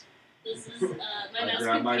mouse. This is my I mouse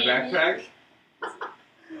grab my companion.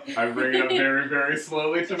 backpack. I bring it up very, very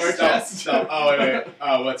slowly to my Stop, chest. stop. Oh, wait.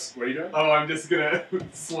 What are you doing? Oh, I'm just gonna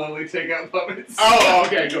slowly take out puppets. Oh,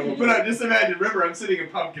 okay, cool. But just imagine, remember, I'm sitting in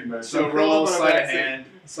pumpkin mode. So curl roll up on a sleight of back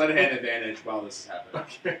seat. hand advantage while this is happening.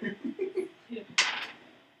 Okay.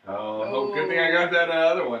 Oh, good thing I got that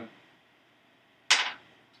other one.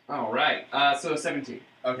 All right. So 17.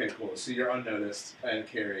 Okay, cool. So you're unnoticed, and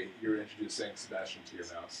Carrie, you're introducing Sebastian to your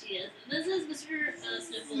mouse. Yes, this is Mr.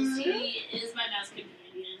 Sniffles. He is my mouse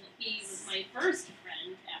companion. He was my first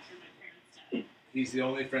friend after my parents died. He's the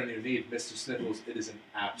only friend you need, Mr. Sniffles. It is an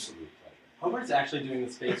absolute pleasure. Homer's actually doing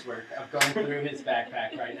the space work of going through his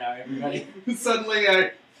backpack right now, everybody. Suddenly,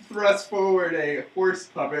 I thrust forward a horse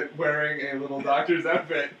puppet wearing a little doctor's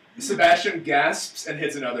outfit. Sebastian gasps and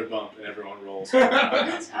hits another bump, and everyone rolls. For a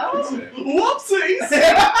Constitution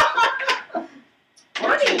save.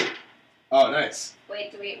 Whoopsies! Oh, nice.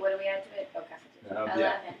 Wait, what do we add to it? Okay.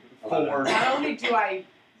 Yeah. 11. 4. Not only do I,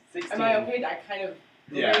 16. am I okay? I kind of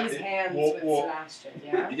Yeah, raise hands well- with well- Sebastian,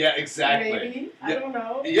 yeah? Yeah, exactly. Maybe? I Yeah. don't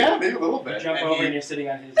know. Yeah, maybe a little You bit. jump And over he- and you're sitting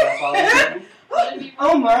on his lap all of a sudden. What did you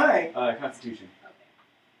Oh my! Constitution. Okay.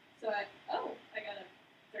 So I got a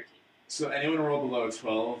 13. So anyone roll below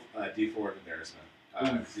 12, D4 of embarrassment.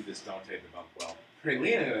 Because you just don't take the bump well. Praline,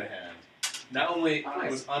 on the other hand, not only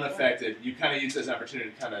Nice. was unaffected, you kind of used this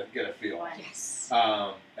opportunity to kind of get a feel. Yes.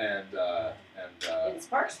 And And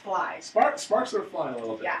sparks fly. sparks are flying a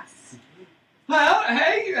little bit. Yes. Well,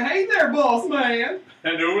 hey there, boss man.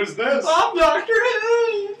 And who is this? I'm Dr.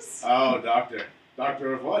 Hooves. Oh, doctor.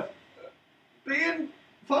 Doctor of what? Being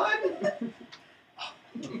fun.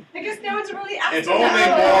 I guess no one's really asking. If only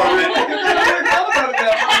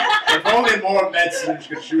if only more med students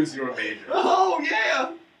could choose your major. Oh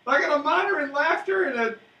yeah, I got a minor in laughter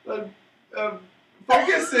and a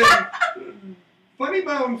focus in funny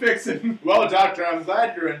bone fixing. Well, doctor, I'm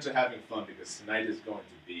glad you're into having fun because tonight is going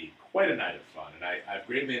to be quite a night of fun, and I've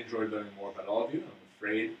greatly enjoyed learning more about all of you. I'm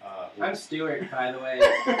afraid. I'm Stuart, by the way.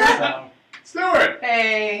 So. Stuart,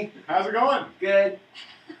 Hey, how's it going? good.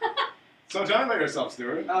 So tell me about yourself,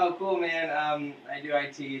 Stuart. Oh, cool, man. I do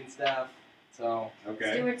IT and stuff. So.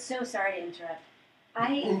 Okay. Stuart, so sorry to interrupt.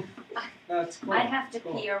 No, it's cool. I have to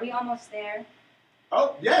Cool. pee. Are we almost there?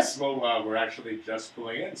 Oh yes. Well, we're actually just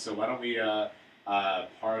pulling in, so why don't we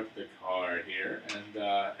park the car here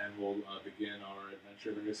and we'll begin our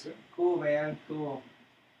adventure very soon. Cool, man. Cool.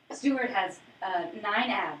 Stuart has 9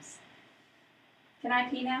 abs. Can I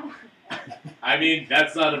pee now? I mean,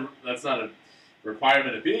 that's not a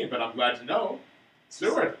requirement of being, but I'm glad to know.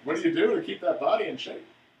 Stuart, what do you do to keep that body in shape?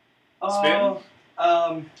 Spin?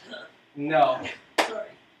 No. Sorry.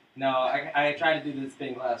 No, I tried to do this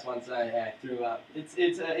spin class once and I threw up.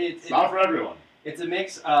 It's not for everyone. It's a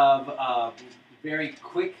mix of very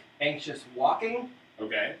quick, anxious walking,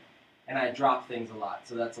 Okay. and I drop things a lot,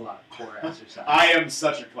 so that's a lot of core exercise. I am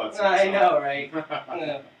such a klutz. I know, right?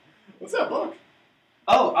 What's that book?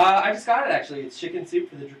 Oh, I just got it actually. It's Chicken Soup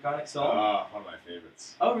for the Draconic Soul. One of my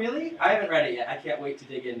favorites. Oh, really? I haven't read it yet. I can't wait to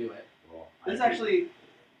dig into it. Well, This I actually,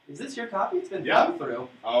 is this your copy? It's been Yeah. thumbed through.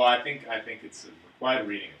 Oh, I think it's a required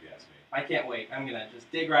reading if you ask me. I can't wait. I'm gonna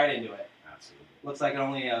just dig right into it. Absolutely. Looks like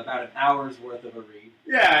only about an hour's worth of a read.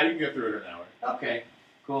 Yeah, you can get through it in an hour. Okay,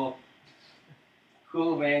 cool.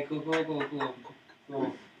 Cool, man. Cool.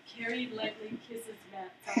 Carrie lightly kisses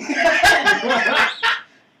Matt.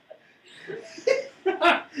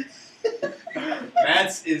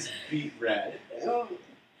 Matt's is beet red.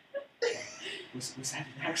 Was that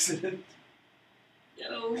an accident?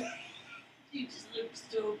 No. You just look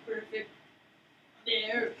so perfect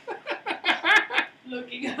there.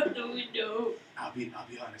 Looking out the window. I'll be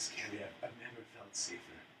honest, Carrie. I've never felt safer.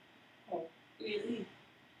 Really?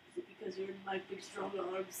 Is it because you're in my big strong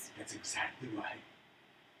arms? That's exactly right.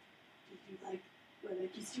 Did you like when I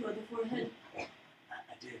kissed you on the forehead?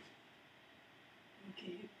 I did.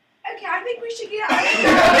 Okay. Okay, I think we should get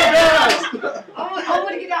out. I want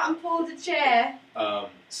to get out and pull the chair.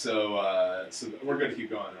 So we're going to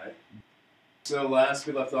keep going, right? So last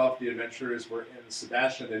we left off, the adventurers were in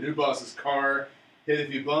Sebastian, their new boss's car, hit a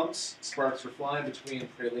few bumps, sparks were flying between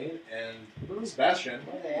Praline and Sebastian,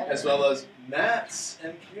 as well as Matt's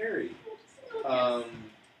and Carrie.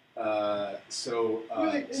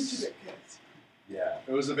 Yeah,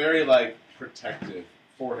 it was a very, protective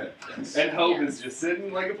forehead kiss. And Hope is just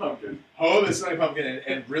sitting like a pumpkin. Hope is sitting pumpkin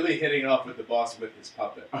and really hitting it off with the boss with his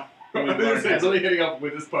puppet. He's really hitting up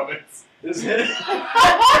with his puppets. This hit Just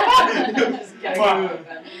gotta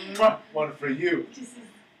Mwah. One for you.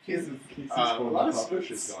 Kisses A lot of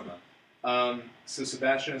smooshes going on. So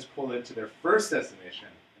Sebastian has pulled into their first destination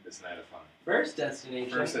in this night of fun. First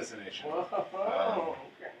destination. First destination. Whoa,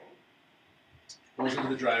 okay. Pulls into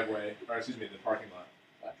the driveway, or excuse me, the parking lot.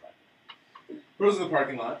 Not driveway. Pulls into the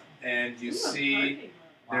parking lot, and you see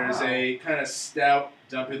there's a kind of stout,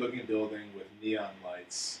 dumpy-looking building with neon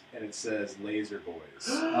lights, and it says Laser Boys.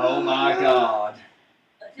 Oh my god.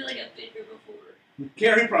 I feel like I've been here before.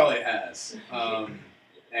 Gary probably has.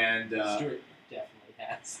 And Stuart definitely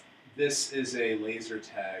has. this is a laser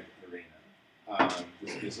tag arena.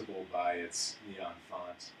 It's visible by its neon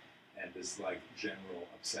font and this general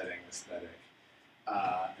upsetting aesthetic.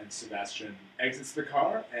 And Sebastian exits the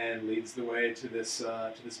car and leads the way to this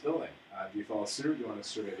building. Do you follow suit? Or do you want to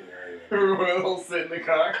survey the area? We'll sit in the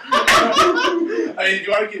car. I mean, do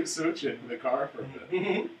you want to keep Such in the car for a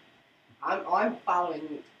bit? I'm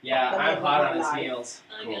following. Yeah, The I'm love hot of on his my life. heels.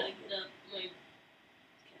 I Cool. gotta get up. My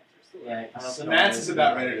cats are sore. Yeah, I don't So know Matt's what is it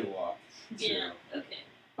about ready to walk. Yeah, okay.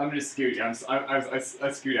 I'm just scooting. I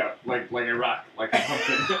scoot out like a rock, like a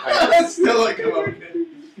pumpkin. Still like a pumpkin.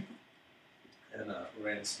 And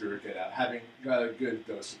Ray and Stuart get out, having got a good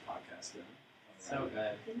dose of podcasting. So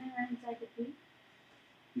good. Didn't I run inside the pee?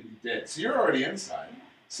 You did. So you're already inside.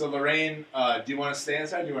 So Lorraine, do you want to stay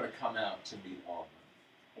inside or do you want to come out to meet all of them?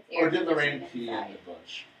 It's Or air did Lorraine conditioned pee in inside. the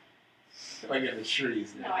bush? Like in the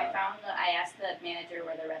trees No, nearby. I asked the manager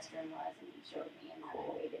where the restroom was, and he showed me, and then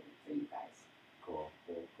I waited for you guys.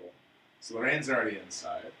 So Lorraine's already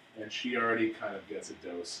inside, and she already kind of gets a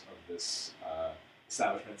dose of this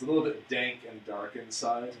establishment. It's a little bit dank and dark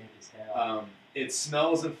inside. It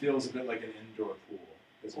smells and feels a bit like an indoor pool,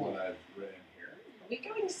 is what I've written here. Are we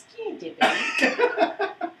going skinny dipping?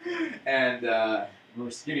 And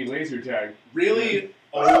We're skinny laser tag. really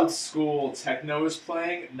old school techno is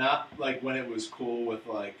playing, not like when it was cool with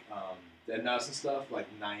like Deadmau5 and stuff, like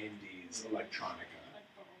 90s electronica.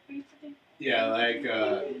 Yeah, like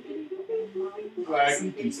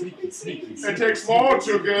Sneaky. it takes more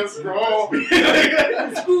to get strong.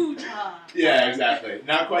 Yeah, exactly.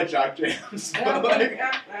 Not quite Jock Jams, but like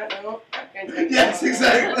yes,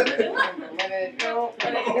 exactly. Oh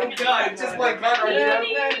God, it's just like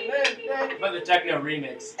that. But the techno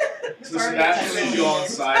remix. So Sebastian leads you all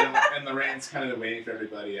inside, and Lorraine's kind of waiting for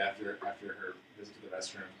everybody after her visit to the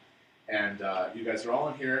restroom. And you guys are all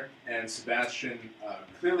in here, and Sebastian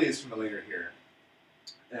clearly is familiar here.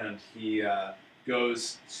 And he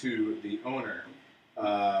goes to the owner,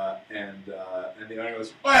 and the owner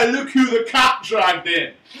goes, "Hey, look who the cop dragged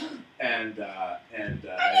in!" And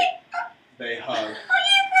they hug.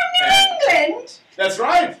 England? That's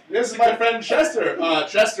right. This is my friend Chester.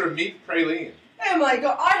 Chester, meet Praline. Oh my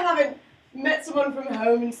god, I haven't met someone from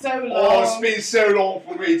home in so long. Oh, it's been so long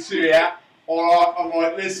for me too, yeah. Alright, I'm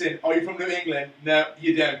like, listen, are you from New England? No,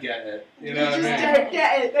 you don't get it. You know what I mean? just don't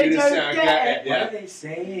get it. They You just don't don't get get it. it. Yeah. What are they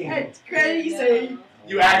saying? It's crazy.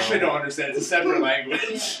 You actually don't understand. It's a separate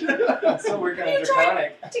language. So we're kind You of try-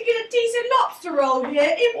 draconic. To get a decent lobster roll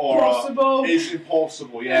here, Or, impossible. It's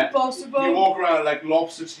impossible, yeah. Impossible. You walk around like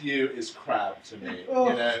lobster to you is crab to me. Oh.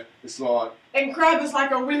 You know, it's like. And crab is like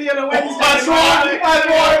a willy on a Wednesday. That's right! That's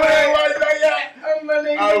right! Yeah.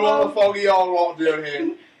 Unbelievable. I want the foggy old lot doing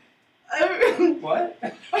here. What?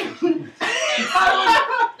 That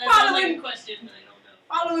sounds like a question, but I don't know.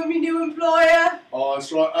 Following my new employer. Oh,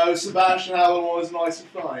 that's right. Oh, Sebastian Allen was nice and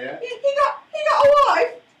fun, yeah? He got a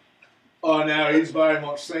wife. Oh no, he's very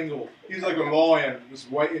much single. He's like a lion,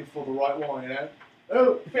 just waiting for the right one, you know?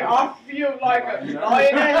 Oh, I feel like a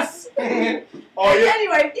lioness. Oh yeah.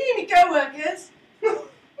 Anyway, you need co-workers.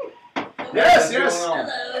 Yes, yes.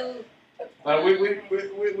 Hello.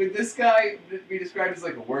 Would this guy be described as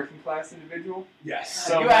like a working class individual? Yes.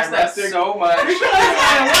 So you ask that resting- so much.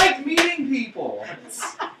 I like meeting people.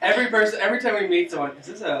 Every time we meet someone, is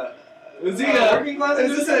this a Is he working class?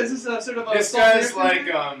 Is this a sort of a This guy's like,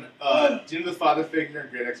 do you know the father figure in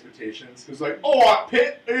Great Expectations? Who's like, alright,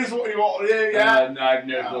 Pitt, here's what you want to do, yeah? No, I have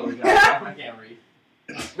no clue. what you're talking I about. can't read.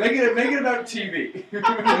 Make it about TV.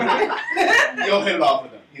 You'll hit it off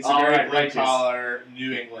with him. He's a All very right, blue righteous. collar,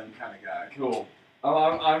 New England kind of guy. Cool.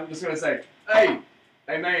 I'm just gonna say, hey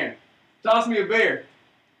man, toss me a beer.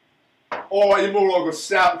 Alright, you're more like a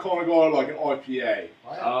stout kind of guy, like an IPA.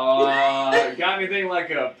 Got anything like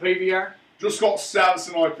a PBR? Just got stouts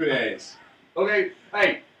and IPAs. Okay,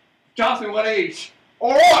 hey, toss me one each.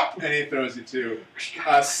 Alright! And he throws you two.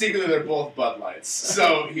 Secretly, they're both Bud Lights.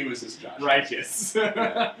 So he was his Josh. Righteous.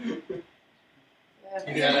 Yeah. Has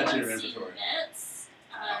You got that to anyone your seen inventory. Nets?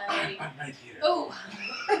 I'm right here. Oh,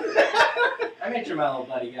 I made sure my little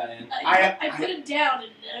buddy got in. I put him down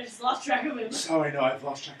and I just lost track of him. Sorry, no, I've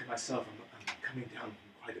lost track of myself. I'm coming down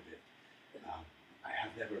quite a bit. I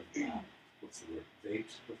have never, what's the word,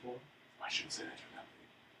 vaped before? I shouldn't say that to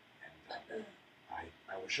and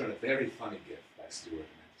I was shown a very funny gift by Stuart. And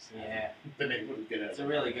I just Yeah, been able to get out. it's a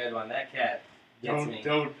really good one. That cat gets me.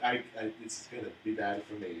 Don't, it's gonna be bad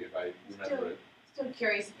for me if I remember it. Still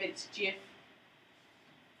curious if it's Jif.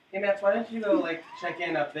 Hey, Matt, why don't you go like check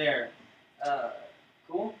in up there? Cool.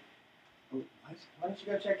 Oh, what? Why don't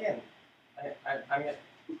you go check in? I'm gonna.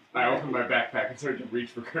 I opened my backpack and started to reach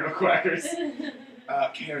for Colonel Quackers.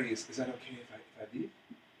 Carrie, is that okay if I leave?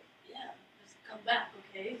 Yeah, just come back,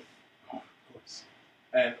 okay? Oh, of course.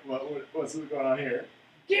 And what's going on here?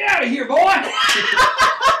 Get out of here, boy!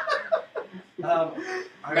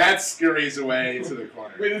 Matt scurries away to the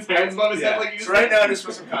corner. With his hands above his head like you just So right now, just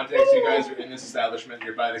for some context, you guys are in this establishment.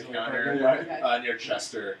 You're by the counter near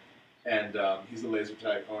Chester, and he's the laser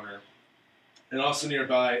tag owner. And also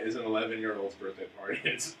nearby is an 11-year-old's birthday party.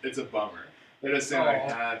 It's a bummer. They're just saying like Aw.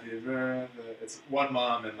 happy birthday. It's one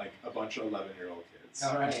mom and like a bunch of 11-year-old kids.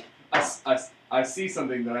 All right. I see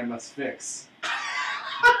something that I must fix.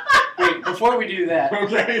 Wait, before we do that,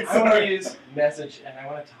 Okay, I want to sorry. use message and I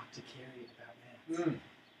want to talk to Carrie about Matt.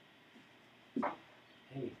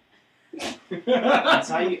 Hey,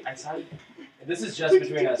 I saw you. This is just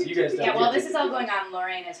between us. You guys don't. Yeah, well, get this is all going on.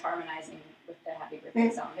 Lorraine is harmonizing with the happy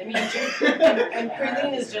birthday song. I mean, and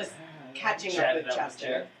Praline is just catching up Chatting with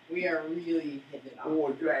Chester. We are really hitting it off.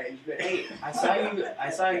 Oh, Dredge. Hey, I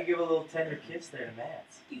saw you give a little tender kiss there to Matt.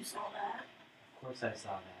 You saw that? Of course I saw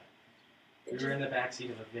that. We were in the backseat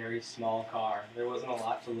of a very small car. There wasn't a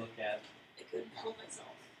lot to look at. I couldn't help myself.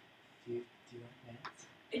 Do you like Matt?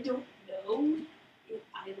 I don't know if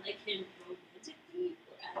I like him romantically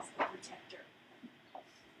or as a protector.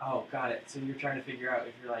 Oh, got it. So you're trying to figure out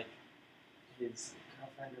if you're like his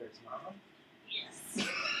girlfriend or his mom? Yes.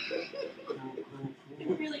 Cool.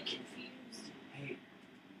 I'm really confused. Hey,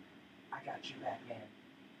 I got you back, man.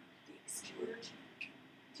 Thanks, Stuart.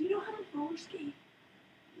 Do you know how to roller skate?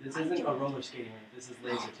 This I isn't a don't. roller skating rink. This is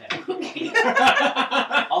laser tag. Okay.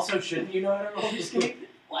 Also, shouldn't you know how to roller skate?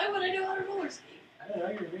 Why would I know how to roller skate? I don't know.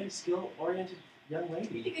 You're a very skill-oriented young You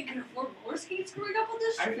lady. think I could afford roller skates growing up on the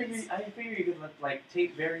I streets? figure you could like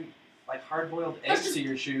take very like hard-boiled Let's eggs just- to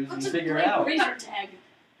your shoes Let's and just figure play it out. razor tag.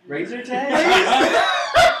 Razor tag?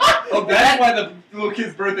 Oh, that's why the little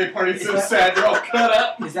kid's birthday party's so sad. They're all cut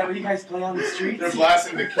up. Is that what you guys play on the streets? They're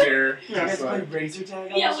blasting the Cure. You guys It's play like, razor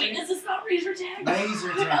tag on Yeah, the wait, streets? is this not razor tag?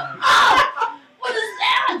 Laser tag. Ah! What is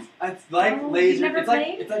that? It's like Oh, laser. you've never It's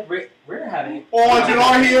like played? we're having. oh, did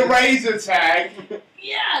I hear razor tag?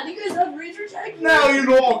 Yeah, do you guys have razor tag? No,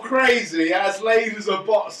 you're all crazy. That's lasers or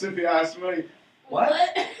bots, if you ask me. What?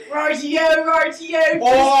 Rightio.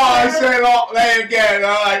 Oh, I said up there again,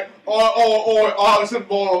 like, I was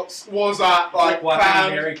more, was that, like, watching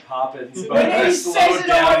found, Mary Poppins, When but he slowed says it,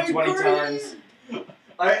 down I 20 agree. times.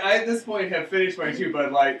 I at this point have finished my 2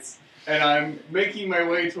 Bud Lights, and I'm making my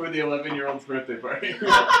way toward the 11-year-old's birthday party.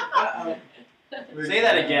 Uh-oh. Say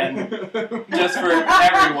that again, just for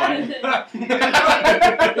everyone.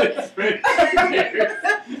 It's been 2 years,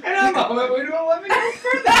 and I'm on my way to 11-year-old's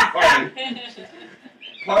birthday party.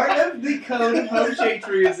 Part of the code of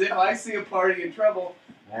Hoshatry is if I see a party in trouble,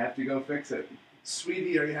 I have to go fix it.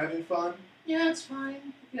 Sweetie, are you having fun? Yeah, it's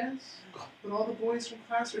fine. Yes. But all the boys from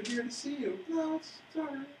class are here to see you. No, it's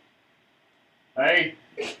alright. Hey,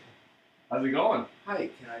 how's it going? Hi,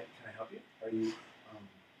 can I help you? Are you,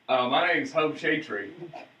 My name's Hope Shatry.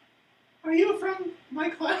 are you from my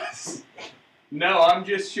class? No, I'm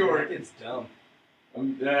just short. It's dumb.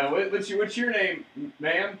 What's your name,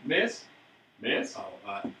 ma'am? Miss? Miss? Oh,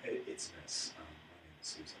 it's Miss. My name is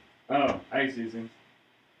Susan. Oh, hi, Susan.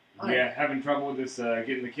 Hi. Yeah, having trouble with this,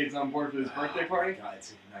 getting the kids on board for this birthday party? God,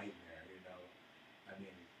 it's a nightmare, you know. I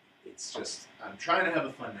mean, it's just, I'm trying to have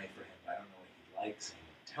a fun night for him, but I don't know what he likes, and he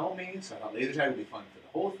won't tell me, so I thought laser tag would be fun for the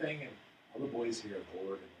whole thing, and all the boys here are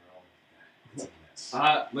bored, and they're all, it's a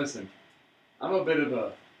mess. Listen, I'm a bit of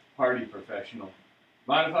a party professional.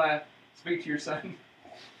 Mind if I speak to your son?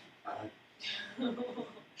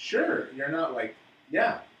 Sure, you're not like,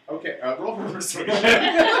 yeah, okay, roll for persuasion.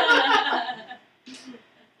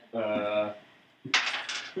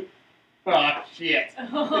 Shit. It's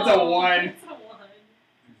a 1. It's a 1.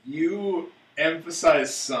 You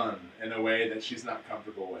emphasize son in a way that she's not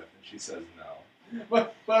comfortable with, and she says no.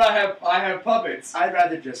 But I have puppets. I'd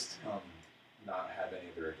rather just not have any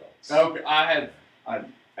of their adults. Okay, I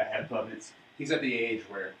have puppets. He's at the age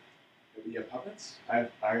where you have puppets. I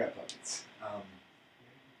got puppets. You're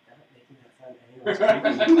not making that sound any less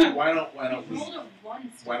creepy. Why don't we Rolled a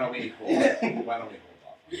 1. why don't we hold off on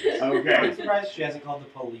this? I'm Okay. surprised she hasn't called the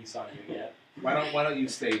police on you yet. Why don't you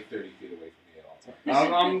stay 30 feet away from me at all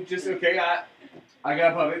times? I'm just okay. I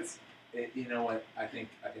got puppets. You know what? I think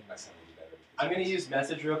my son will be better. with I'm gonna his use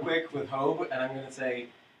message real quick with Hope, and I'm gonna say,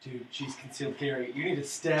 dude, she's concealed carry. You need to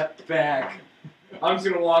step back. I'm just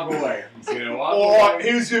gonna walk away. I'm just gonna walk Alright, away.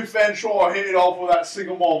 here's your Fanshawe. Hit it off with that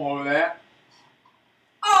single mom over there.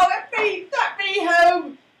 Oh, that be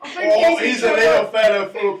home. Oh, he's a little fella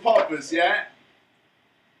full of puppets, yeah?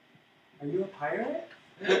 Are you a pirate?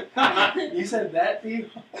 You said that, Pete?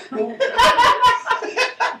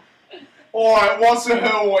 Alright, what's the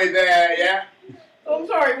hallway there, yeah? I'm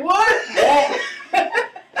sorry, what? What?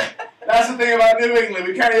 That's the thing about New England,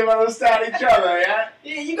 we can't even understand each other, yeah?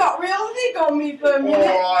 Yeah, you got real thick on me for a minute.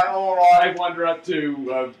 Alright, I alright. wander up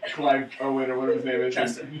to Clive Owen or whatever his name is.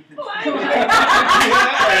 Chester.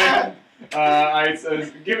 I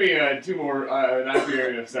says, give me 2 more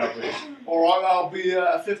Nigerian stuff, please. Alright, that'll be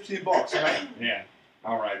 $15, right? Yeah.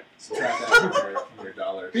 All right. Subtract that from your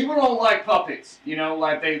dollars. People don't like puppets, you know,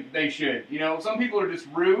 like they should. You know, some people are just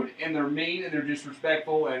rude and they're mean and they're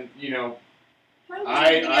disrespectful and, you know.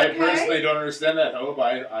 I personally don't understand that, Hope.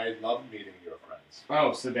 I love meeting your friends.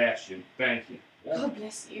 Oh, Sebastian, thank you. God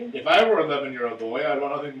bless you. If I were a 11-year-old boy, I'd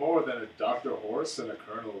want nothing more than a Dr. Horse and a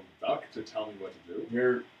Colonel Duck to tell me what to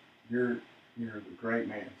do. You're You're a great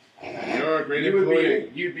man. You're a great You would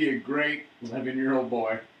employee. you'd be a great 11-year-old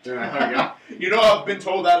boy. Then I hug you. You know I've been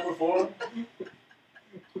told that before.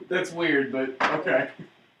 That's weird, but okay.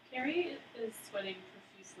 Carrie is sweating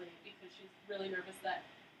profusely because she's really nervous that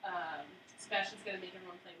Sebastian's going to make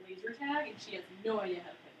everyone play laser tag, and she has no idea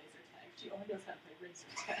how to play laser tag. She only knows how to play razor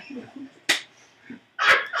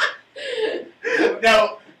tag.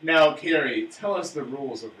 Now, Carrie, tell us the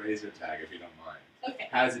rules of razor tag if you don't mind. Okay.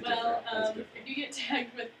 How does it Well, differ? How does it differ? if you get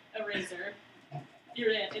tagged with a razor,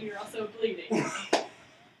 you're in, and you're also bleeding.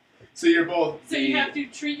 So you're both. So you have to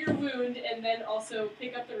treat your wound and then also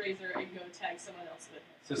pick up the razor and go tag someone else with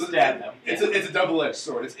it. So stab them. It's a double-edged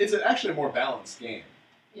sword. It's actually a more balanced game.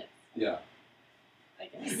 Yeah. Yeah. I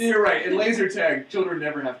guess. You're right. In laser tag, children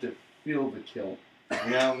never have to feel the kill.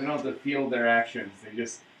 You know, they don't have to feel their actions. They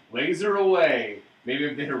just laser away. Maybe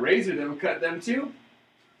if they had a razor, that would cut them too.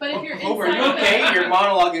 But if you're Homer, inside you of okay? a, You're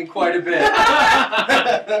monologuing quite a bit.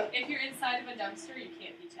 if you're inside of a dumpster, you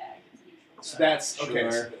can't be tagged. It's neutral. So that's Sure.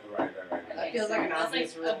 okay. Right. That feels like an That's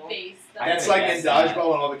obvious like rule. a base. That's I like in guess that. dodgeball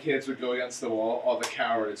when all the kids would go against the wall, all the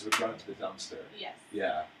cowards would run to the dumpster. Yes.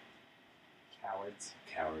 Yeah, Cowards.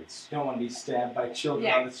 cowards. Don't want to be stabbed by children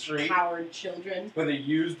Yeah, on the street Coward children. with a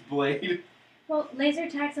used blade. Well, laser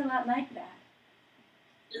tag's a lot like that.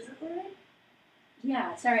 Is it right?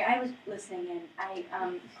 Yeah, sorry, I was listening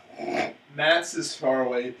in. Matt's is far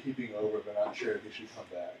away, peeping over, but not sure if he should come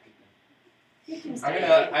back. You can I'm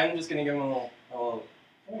stay. I'm just gonna give him a little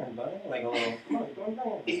come on, buddy, like a little. Come on, go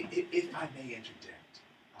on. If I may interject,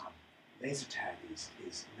 laser tag is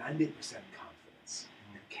 90% confidence.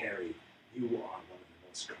 And Carrie, you are one of the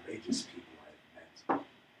most courageous people I've met.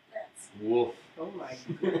 That's. Wolf. Oh my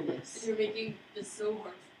goodness. You're making this so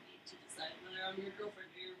hard for me to decide whether I'm your girlfriend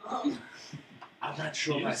or your mom. I'm not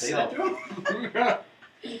sure You say myself. that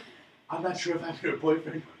I'm not sure if I'm your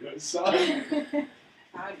boyfriend or your son.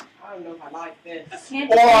 I don't know if I like this.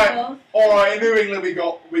 Can't do Alright. both. Alright, in New England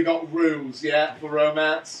we got rules, yeah, for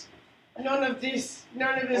romance. None of this.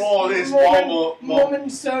 None of this. Oh, this mom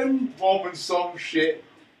and son. Mom and some shit.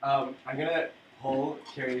 I'm gonna pull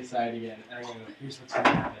Carrie aside again, and I'm gonna go, here's what's gonna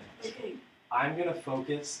happen. Okay. I'm gonna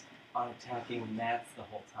focus on attacking Matt the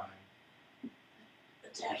whole time.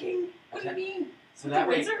 Attacking? What do you mean? So With that a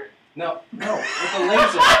way, razor? no, with a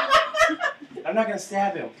laser. I'm not gonna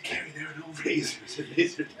stab him. Carrie, there are no razors in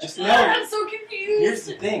laser tag. Just Ah, know. I'm so confused. Here's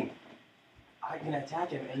the thing. I'm gonna attack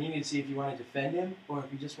him, and you need to see if you want to defend him or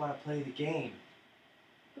if you just want to play the game.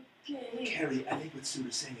 Okay. Carrie, I think what Sue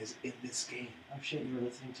is saying is in this game. Oh shit, you were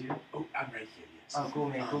listening too? Oh, I'm right here, yes. Oh, cool,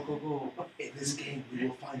 man. Cool. In this game, we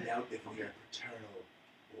will find out if we are paternal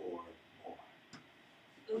or more.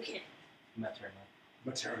 Okay. Maternal.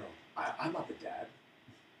 Maternal. I'm not the dad.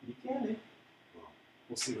 You can be. Well,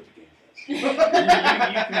 we'll see what the game You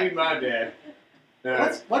can be my dad.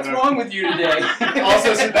 What's wrong with you today? does.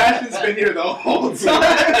 Also, Sebastian's been here the whole time.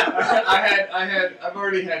 I've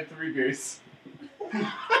already had 3 beers.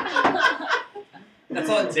 That's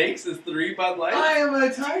all it takes is 3 Bud Lights? I am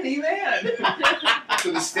a tiny man.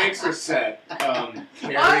 So the stakes are set. I'm a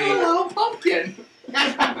Carrie. little pumpkin.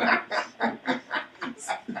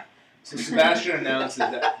 So Sebastian announces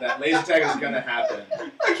that laser tag is going to happen.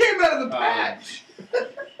 I came out of the patch.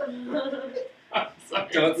 I'm sorry.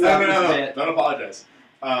 Don't No, stop no, no, this no. bit. Don't apologize.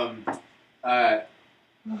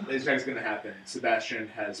 Laser tag is going to happen. Sebastian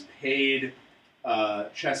has paid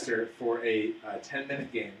Chester for a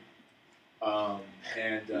 10-minute game.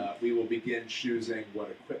 And we will begin choosing what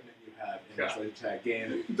equipment you have in this laser tag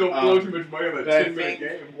game. Don't blow too much money on that But I 10-minute think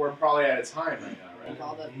game. we're probably out of time right now, right?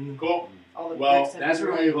 All the, Cool. all the Well, bricks have that's been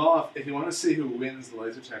where we laid. leave off. If you want to see who wins the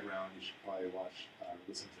laser tag round, you should probably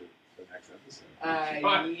listen to the next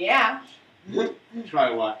episode. Yeah. You should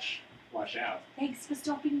probably watch out. Thanks for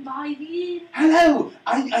stopping by the Hello!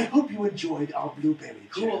 I hope you enjoyed our blueberry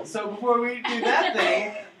Cool. So before we do that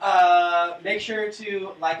thing, make sure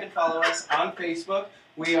to like and follow us on Facebook.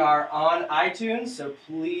 We are on iTunes, so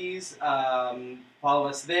please follow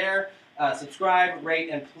us there. Subscribe, rate,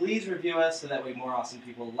 and please review us so that way more awesome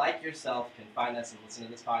people like yourself can find us and listen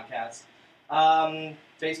to this podcast.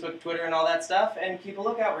 Facebook, Twitter, and all that stuff. And keep a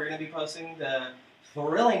lookout. We're going to be posting the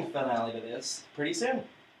thrilling finale to this pretty soon.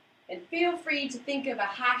 And feel free to think of a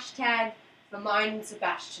hashtag for mine and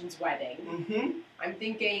Sebastian's wedding. Mm-hmm. I'm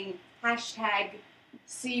thinking hashtag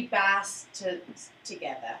sea bass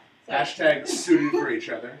together. So, Hashtag suited for each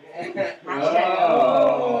other. hashtag.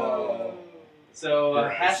 Oh. So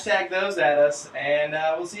Nice. hashtag those at us, and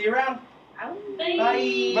we'll see you around. Ow. Bye.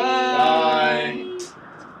 Bye. Bye.